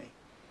sense to me.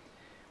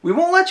 We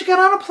won't let you get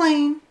on a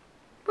plane,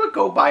 but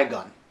go buy a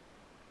gun.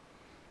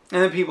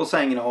 And then people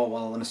saying, oh,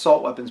 well, an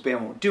assault weapons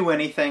ban won't do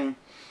anything.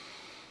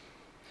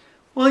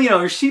 Well,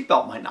 your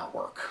seatbelt might not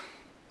work.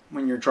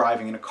 When you're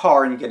driving in a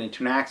car and you get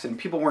into an accident,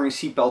 people wearing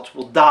seatbelts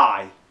will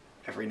die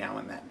every now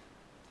and then.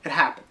 It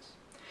happens.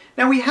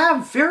 Now, we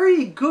have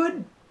very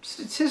good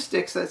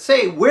statistics that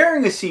say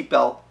wearing a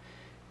seatbelt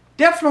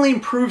definitely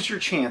improves your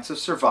chance of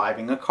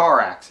surviving a car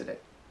accident.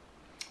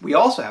 We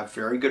also have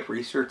very good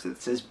research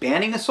that says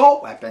banning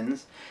assault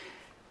weapons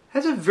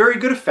has a very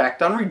good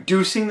effect on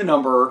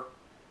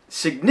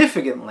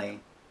significantly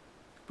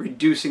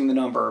reducing the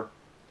number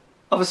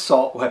of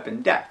assault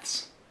weapon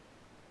deaths.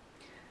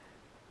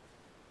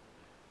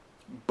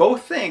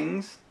 Both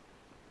things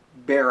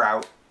bear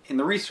out in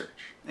the research.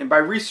 And by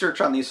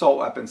research on the assault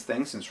weapons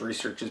thing, since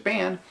research is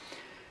banned,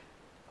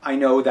 I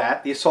know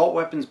that the assault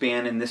weapons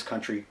ban in this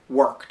country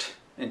worked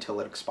until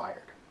it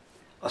expired.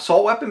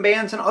 Assault weapon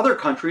bans in other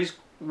countries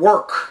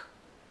work.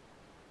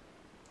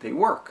 They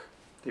work.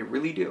 They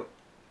really do.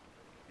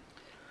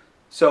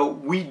 So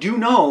we do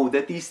know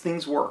that these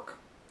things work.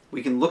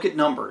 We can look at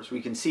numbers.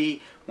 We can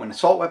see when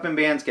assault weapon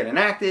bans get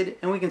enacted,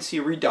 and we can see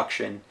a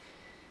reduction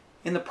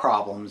in the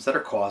problems that are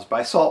caused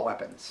by assault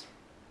weapons.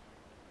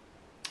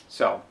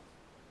 So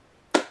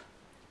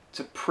it's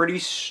a pretty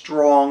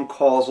strong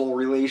causal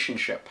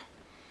relationship.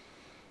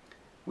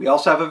 We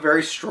also have a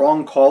very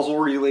strong causal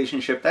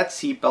relationship that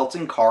seatbelts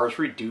in cars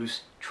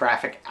reduce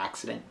traffic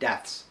accident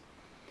deaths.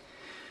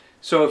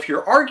 So if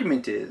your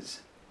argument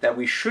is that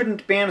we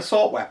shouldn't ban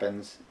assault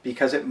weapons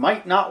because it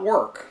might not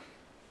work,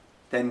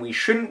 then we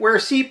shouldn't wear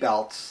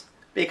seatbelts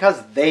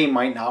because they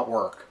might not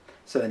work.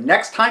 So the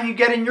next time you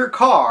get in your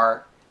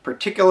car,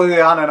 particularly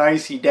on an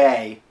icy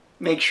day,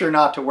 make sure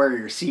not to wear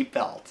your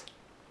seatbelt.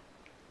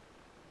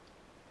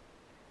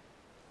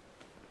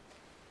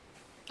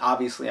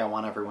 Obviously, I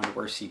want everyone to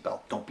wear a seatbelt.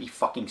 Don't be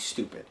fucking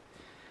stupid.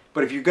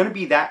 But if you're going to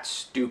be that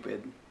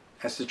stupid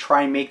as to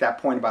try and make that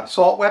point about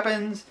assault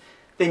weapons,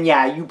 then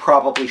yeah, you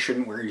probably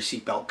shouldn't wear your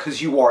seatbelt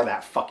because you are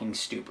that fucking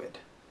stupid.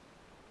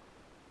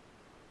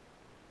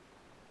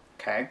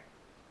 Okay?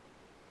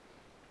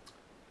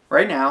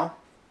 Right now,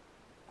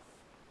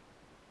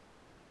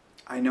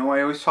 I know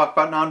I always talk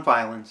about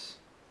nonviolence,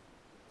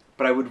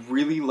 but I would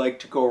really like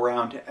to go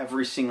around to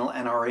every single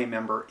NRA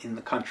member in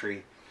the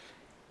country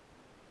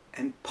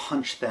and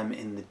punch them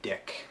in the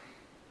dick.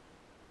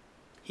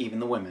 Even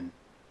the women.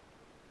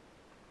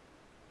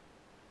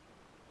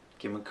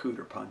 Give them a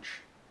cooter punch.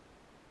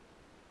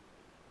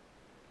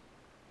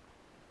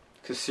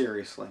 Because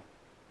seriously,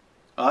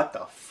 what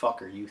the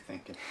fuck are you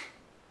thinking?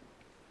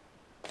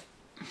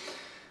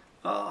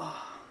 I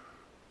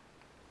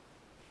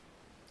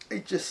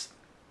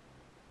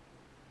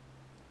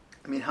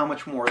mean, how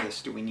much more of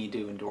this do we need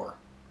to endure?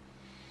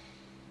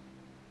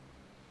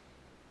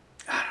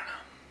 I don't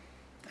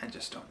know. I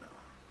just don't know.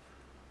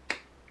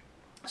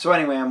 So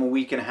anyway, I'm a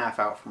week and a half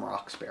out from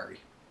Roxbury.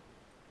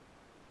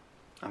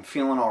 I'm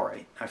feeling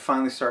alright. I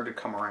finally started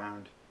to come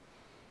around.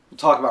 We'll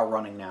talk about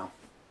running now.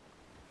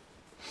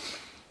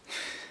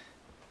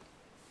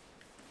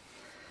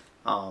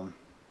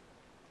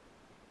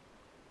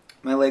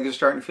 My legs are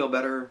starting to feel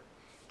better.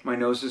 My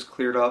nose is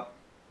cleared up.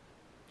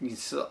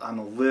 I'm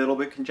a little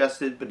bit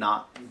congested, but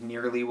not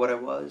nearly what I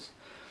was.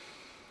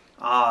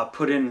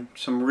 Put in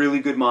some really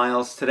good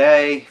miles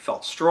today.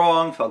 Felt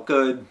strong, felt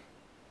good.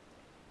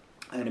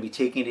 I'm going to be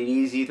taking it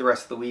easy the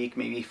rest of the week.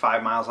 Maybe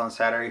 5 miles on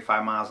Saturday,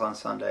 5 miles on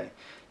Sunday.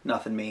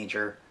 Nothing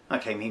major.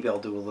 Okay, maybe I'll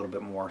do a little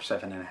bit more,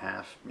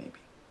 7.5 maybe.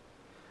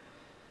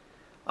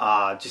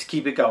 Just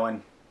keep it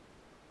going.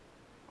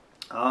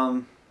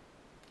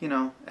 You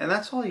know, and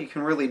that's all you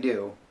can really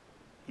do,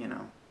 you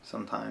know,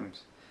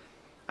 sometimes.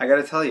 I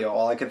gotta tell you,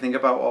 all I could think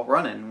about while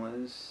running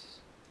was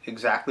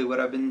exactly what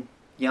I've been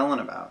yelling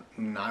about.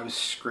 And I was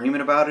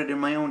screaming about it in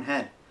my own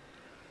head.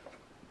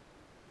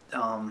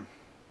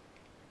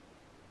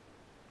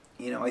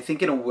 You know, I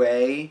think in a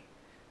way,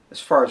 as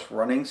far as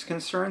running's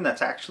concerned,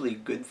 that's actually a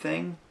good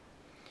thing.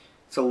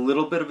 It's a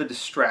little bit of a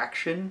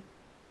distraction,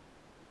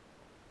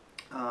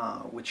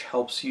 which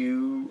helps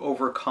you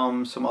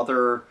overcome some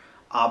other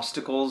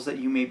obstacles that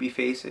you may be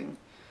facing.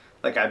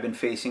 Like I've been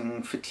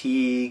facing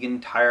fatigue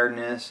and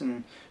tiredness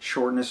and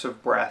shortness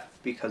of breath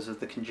because of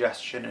the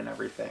congestion and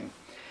everything.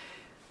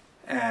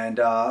 And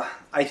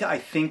I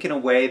think in a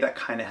way that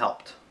kind of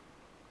helped.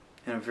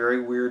 In a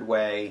very weird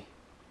way,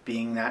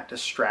 being that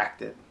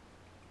distracted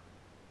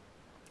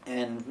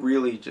and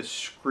really just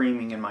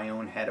screaming in my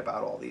own head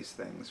about all these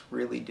things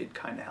really did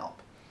kind of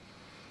help.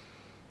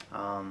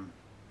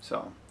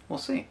 So we'll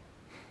see.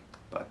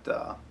 But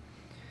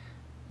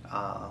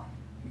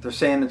they're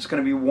saying it's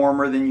going to be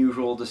warmer than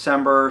usual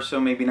December, so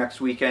maybe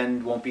next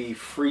weekend won't be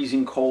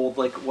freezing cold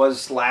like it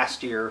was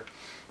last year.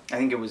 I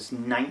think it was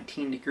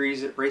 19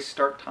 degrees at race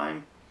start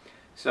time.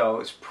 So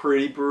it's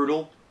pretty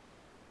brutal.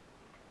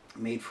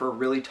 Made for a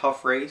really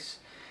tough race.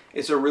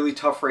 It's a really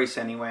tough race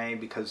anyway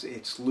because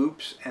it's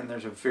loops and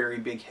there's a very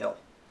big hill.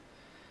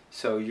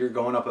 So you're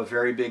going up a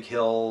very big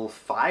hill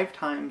 5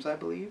 times, I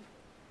believe.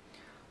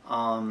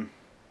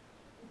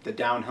 The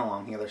downhill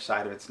on the other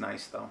side of it's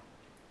nice though,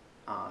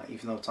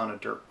 even though it's on a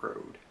dirt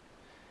road.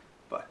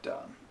 But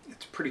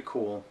it's pretty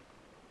cool.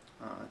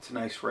 It's a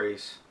nice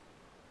race.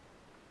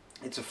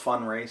 It's a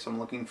fun race. I'm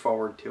looking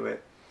forward to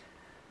it.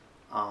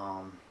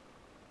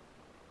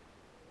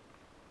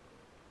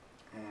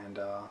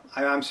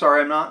 I'm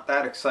sorry I'm not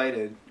that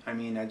excited. I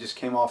mean, I just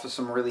came off of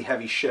some really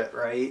heavy shit,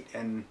 right?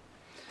 And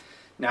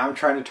now I'm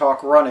trying to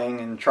talk running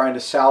and trying to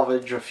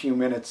salvage a few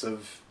minutes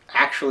of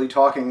actually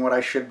talking what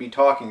I should be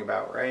talking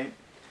about, right?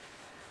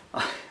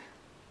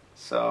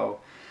 So,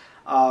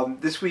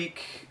 this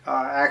week,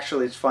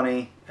 actually it's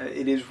funny,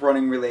 it is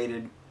running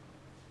related.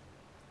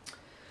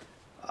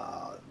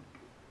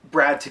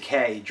 Brad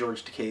Takei,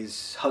 George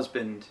Takei's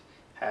husband,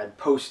 had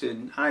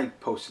posted, I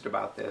posted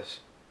about this,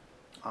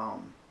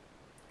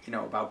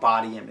 about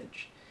body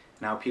image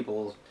and how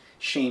people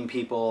shame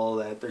people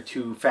that they're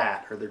too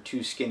fat or they're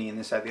too skinny and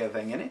this, that, the other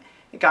thing. And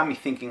it got me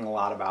thinking a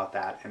lot about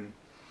that. And,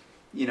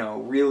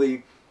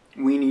 really,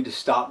 we need to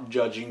stop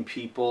judging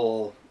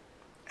people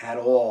at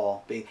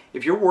all.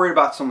 If you're worried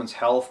about someone's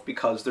health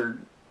because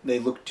they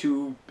look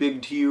too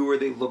big to you or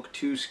they look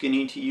too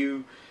skinny to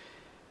you,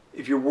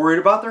 if you're worried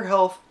about their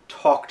health,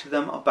 talk to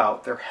them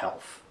about their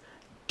health.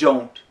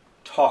 Don't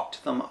talk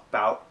to them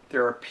about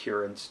their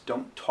appearance.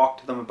 Don't talk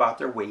to them about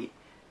their weight.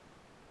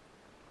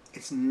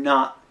 It's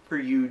not for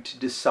you to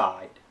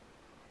decide.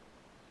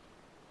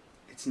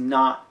 It's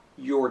not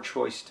your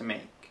choice to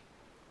make.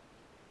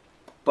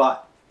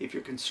 But if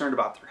you're concerned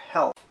about their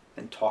health,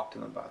 then talk to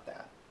them about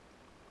that.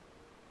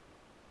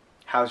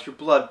 How's your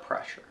blood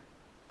pressure?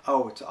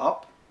 Oh, it's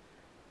up?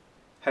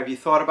 Have you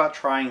thought about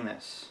trying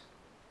this?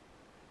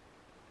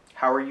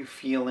 How are you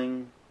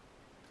feeling?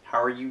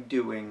 How are you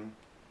doing?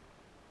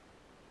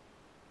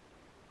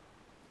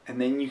 And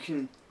then you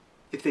can,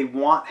 if they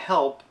want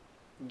help,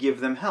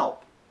 give them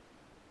help.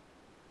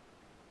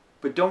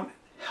 But don't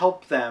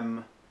help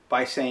them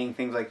by saying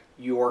things like,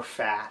 you're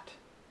fat.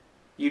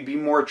 You'd be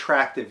more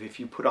attractive if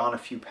you put on a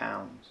few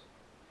pounds.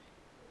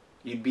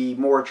 You'd be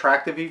more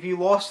attractive if you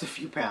lost a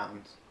few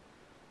pounds.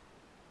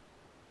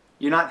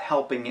 You're not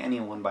helping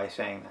anyone by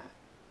saying that.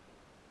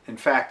 In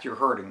fact, you're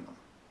hurting them.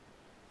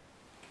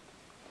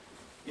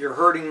 You're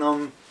hurting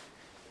them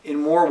in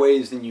more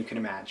ways than you can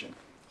imagine.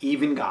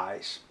 Even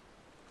guys.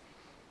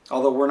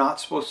 Although we're not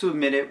supposed to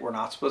admit it, we're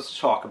not supposed to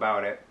talk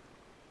about it.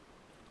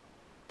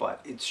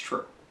 But it's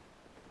true.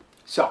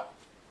 So,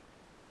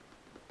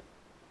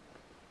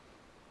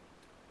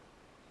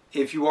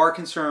 if you are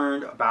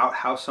concerned about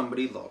how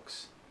somebody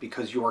looks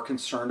because you are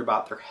concerned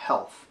about their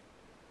health,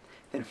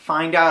 then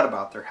find out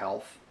about their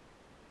health,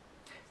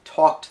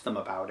 talk to them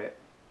about it,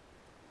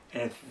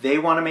 and if they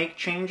want to make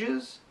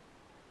changes,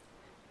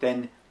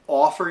 then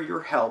offer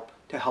your help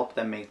to help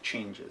them make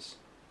changes.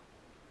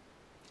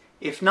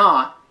 If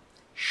not,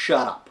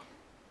 shut up.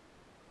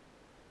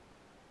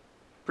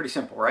 Pretty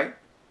simple, right?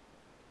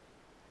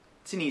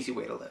 It's an easy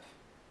way to live.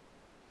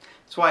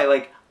 That's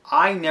why,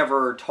 I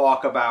never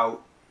talk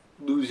about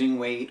losing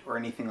weight or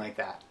anything like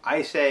that.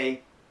 I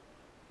say,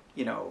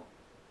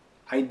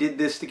 I did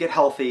this to get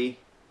healthy.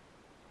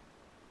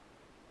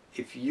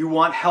 If you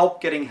want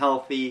help getting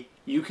healthy,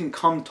 you can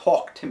come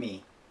talk to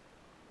me.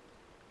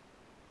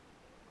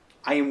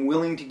 I am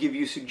willing to give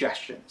you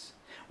suggestions.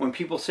 When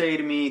people say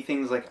to me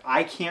things like,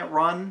 I can't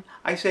run,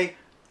 I say,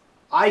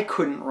 I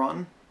couldn't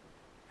run,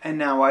 and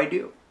now I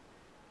do.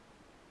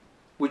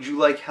 Would you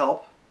like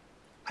help?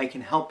 I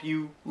can help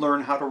you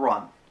learn how to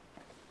run.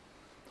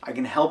 I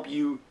can help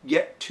you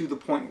get to the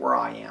point where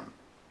I am.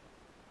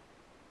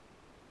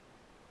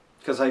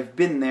 Because I've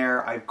been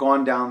there, I've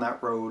gone down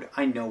that road,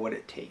 I know what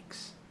it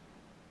takes.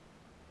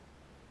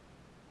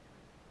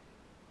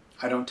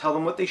 I don't tell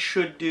them what they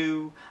should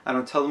do. I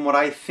don't tell them what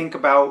I think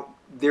about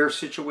their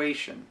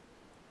situation.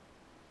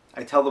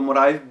 I tell them what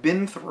I've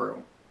been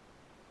through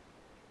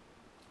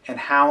and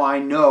how I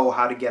know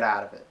how to get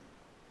out of it.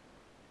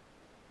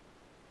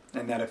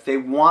 And that if they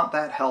want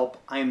that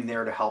help, I am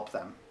there to help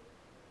them.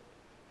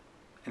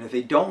 And if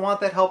they don't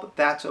want that help,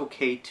 that's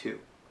okay too.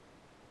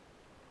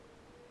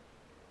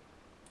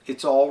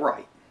 It's all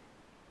right.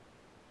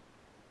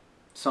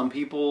 Some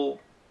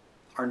people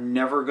are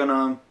never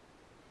gonna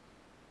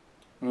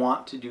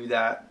want to do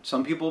that.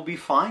 Some people will be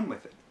fine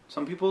with it.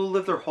 Some people will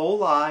live their whole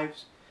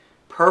lives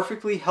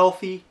perfectly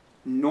healthy,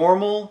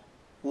 normal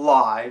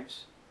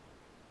lives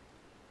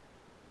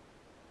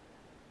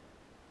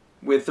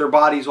with their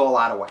bodies all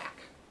out of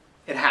whack.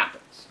 It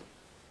happens.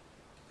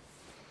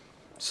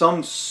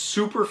 Some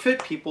super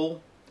fit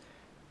people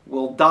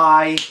will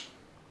die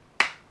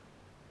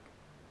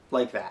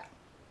like that.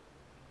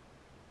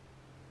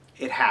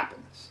 It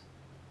happens.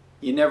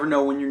 You never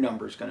know when your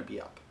number is going to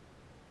be up.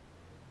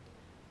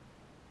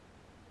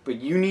 But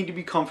you need to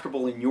be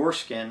comfortable in your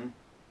skin,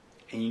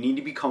 and you need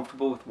to be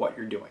comfortable with what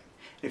you're doing.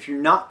 If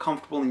you're not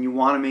comfortable and you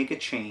want to make a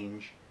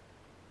change,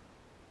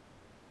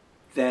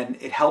 then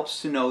it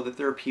helps to know that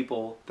there are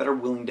people that are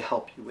willing to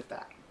help you with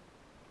that.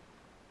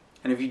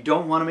 And if you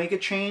don't want to make a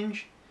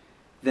change,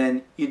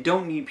 then you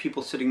don't need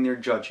people sitting there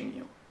judging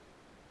you.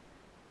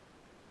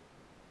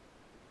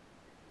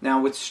 Now,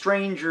 with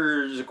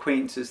strangers,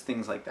 acquaintances,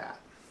 things like that,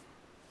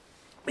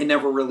 it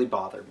never really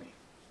bothered me.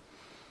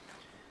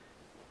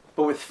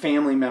 But with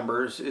family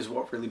members is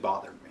what really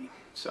bothered me.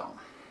 So,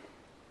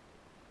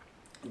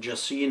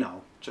 just so you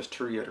know, just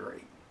to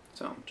reiterate.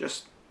 So,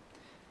 just,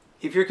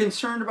 if you're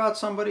concerned about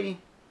somebody,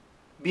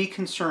 be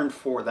concerned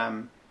for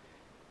them.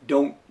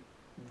 Don't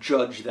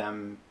judge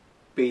them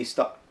based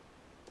on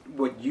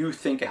what you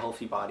think a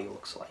healthy body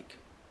looks like.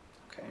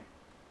 Okay?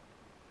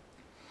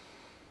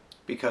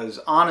 Because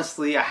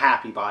honestly, a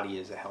happy body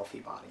is a healthy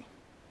body.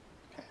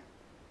 Okay?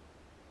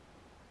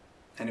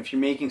 And if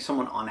you're making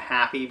someone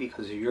unhappy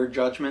because of your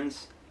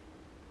judgments,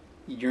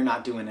 you're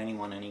not doing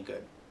anyone any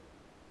good.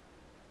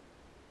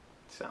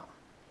 So,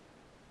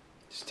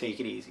 just take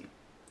it easy.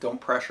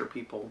 Don't pressure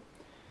people,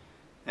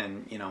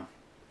 and,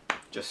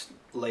 just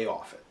lay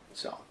off it.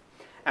 So,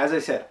 as I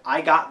said,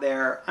 I got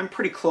there. I'm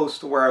pretty close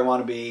to where I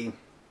want to be.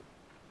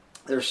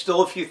 There's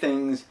still a few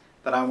things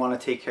that I want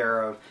to take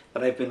care of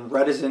that I've been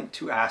reticent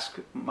to ask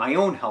my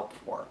own help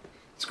for.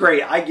 It's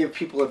great. I give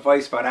people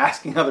advice about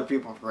asking other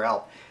people for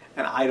help,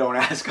 and I don't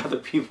ask other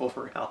people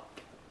for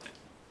help.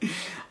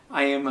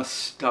 I am a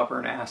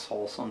stubborn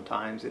asshole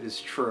sometimes. It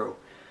is true.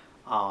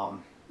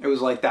 It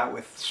was like that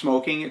with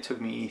smoking. It took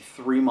me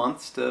 3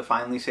 months to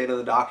finally say to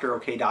the doctor,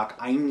 okay, doc,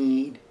 I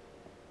need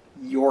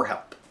your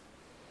help.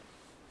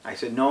 I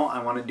said, no,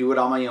 I want to do it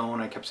on my own.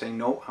 I kept saying,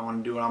 no, I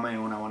want to do it on my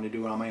own. I want to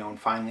do it on my own.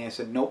 Finally, I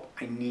said, nope,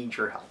 I need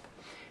your help.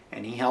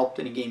 And he helped,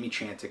 and he gave me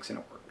Chantix, and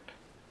it worked.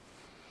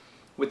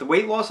 With the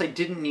weight loss, I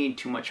didn't need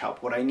too much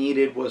help. What I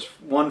needed was,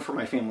 one, for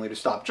my family to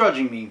stop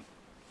judging me,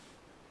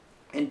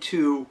 and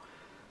two,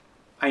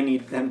 I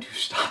needed them to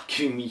stop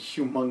giving me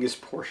humongous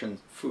portions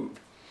of food.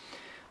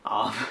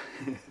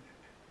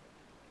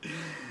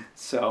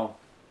 So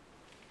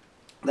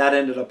that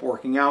ended up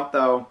working out,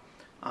 though.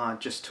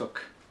 Just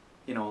took,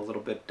 a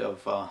little bit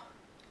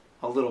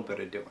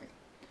of doing.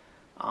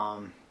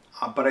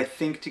 But I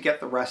think to get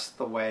the rest of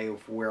the way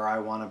of where I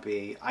want to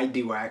be, I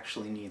do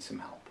actually need some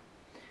help.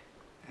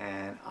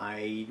 And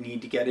I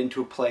need to get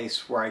into a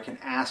place where I can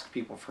ask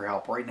people for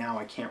help. Right now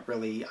I can't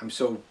really, I'm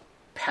so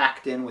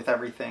packed in with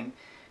everything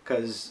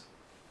because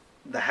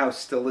the house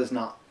still is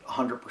not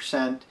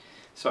 100%.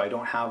 So I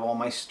don't have all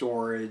my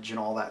storage and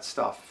all that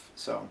stuff.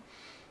 So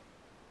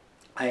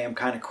I am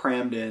kind of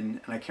crammed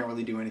in, and I can't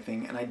really do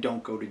anything. And I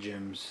don't go to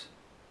gyms.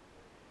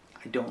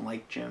 I don't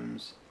like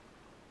gyms.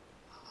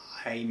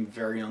 I'm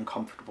very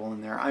uncomfortable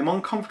in there. I'm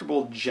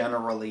uncomfortable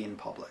generally in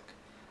public.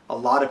 A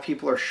lot of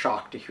people are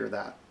shocked to hear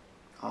that.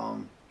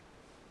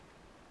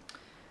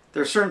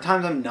 There are certain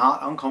times I'm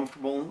not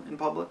uncomfortable in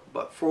public,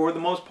 but for the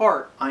most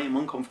part, I am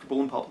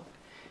uncomfortable in public.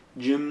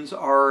 Gyms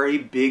are a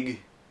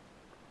big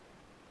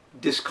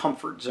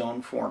discomfort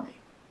zone for me.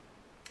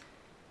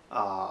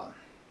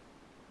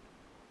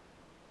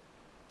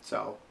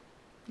 So,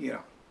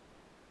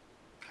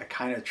 I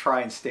kind of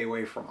try and stay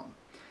away from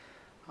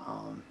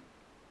them.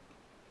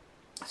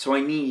 So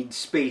I need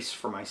space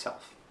for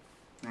myself.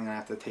 I'm going to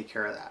have to take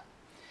care of that.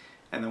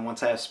 And then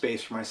once I have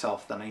space for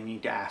myself, then I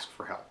need to ask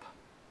for help.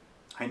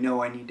 I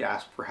know I need to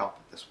ask for help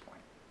at this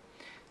point.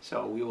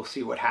 So we will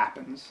see what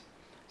happens.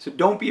 So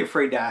don't be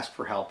afraid to ask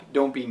for help.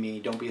 Don't be me.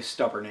 Don't be a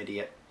stubborn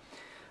idiot.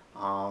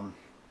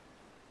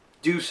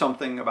 Do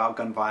something about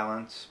gun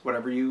violence.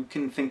 Whatever you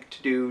can think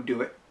to do,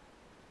 do it.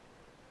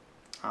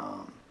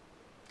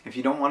 If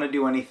you don't want to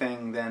do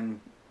anything,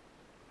 then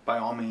by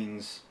all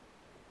means,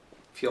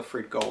 feel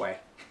free to go away.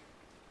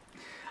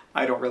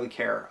 I don't really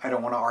care. I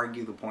don't want to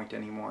argue the point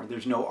anymore.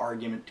 There's no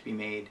argument to be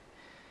made.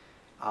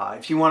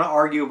 If you want to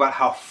argue about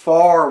how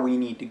far we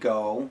need to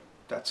go,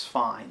 that's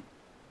fine.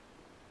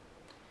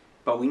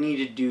 But we need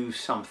to do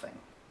something.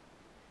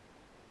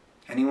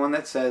 Anyone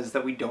that says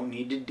that we don't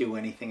need to do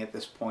anything at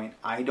this point,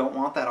 I don't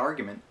want that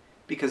argument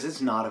because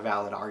it's not a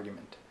valid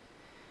argument.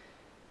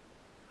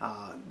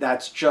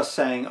 That's just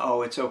saying,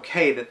 oh, it's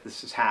okay that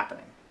this is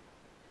happening.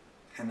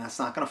 And that's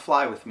not going to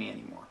fly with me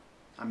anymore.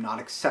 I'm not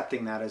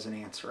accepting that as an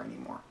answer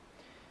anymore.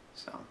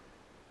 So,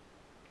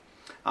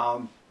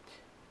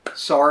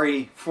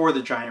 sorry for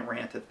the giant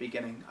rant at the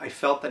beginning. I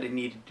felt that it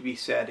needed to be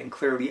said, and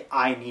clearly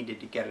I needed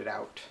to get it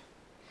out.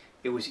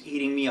 It was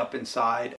eating me up inside.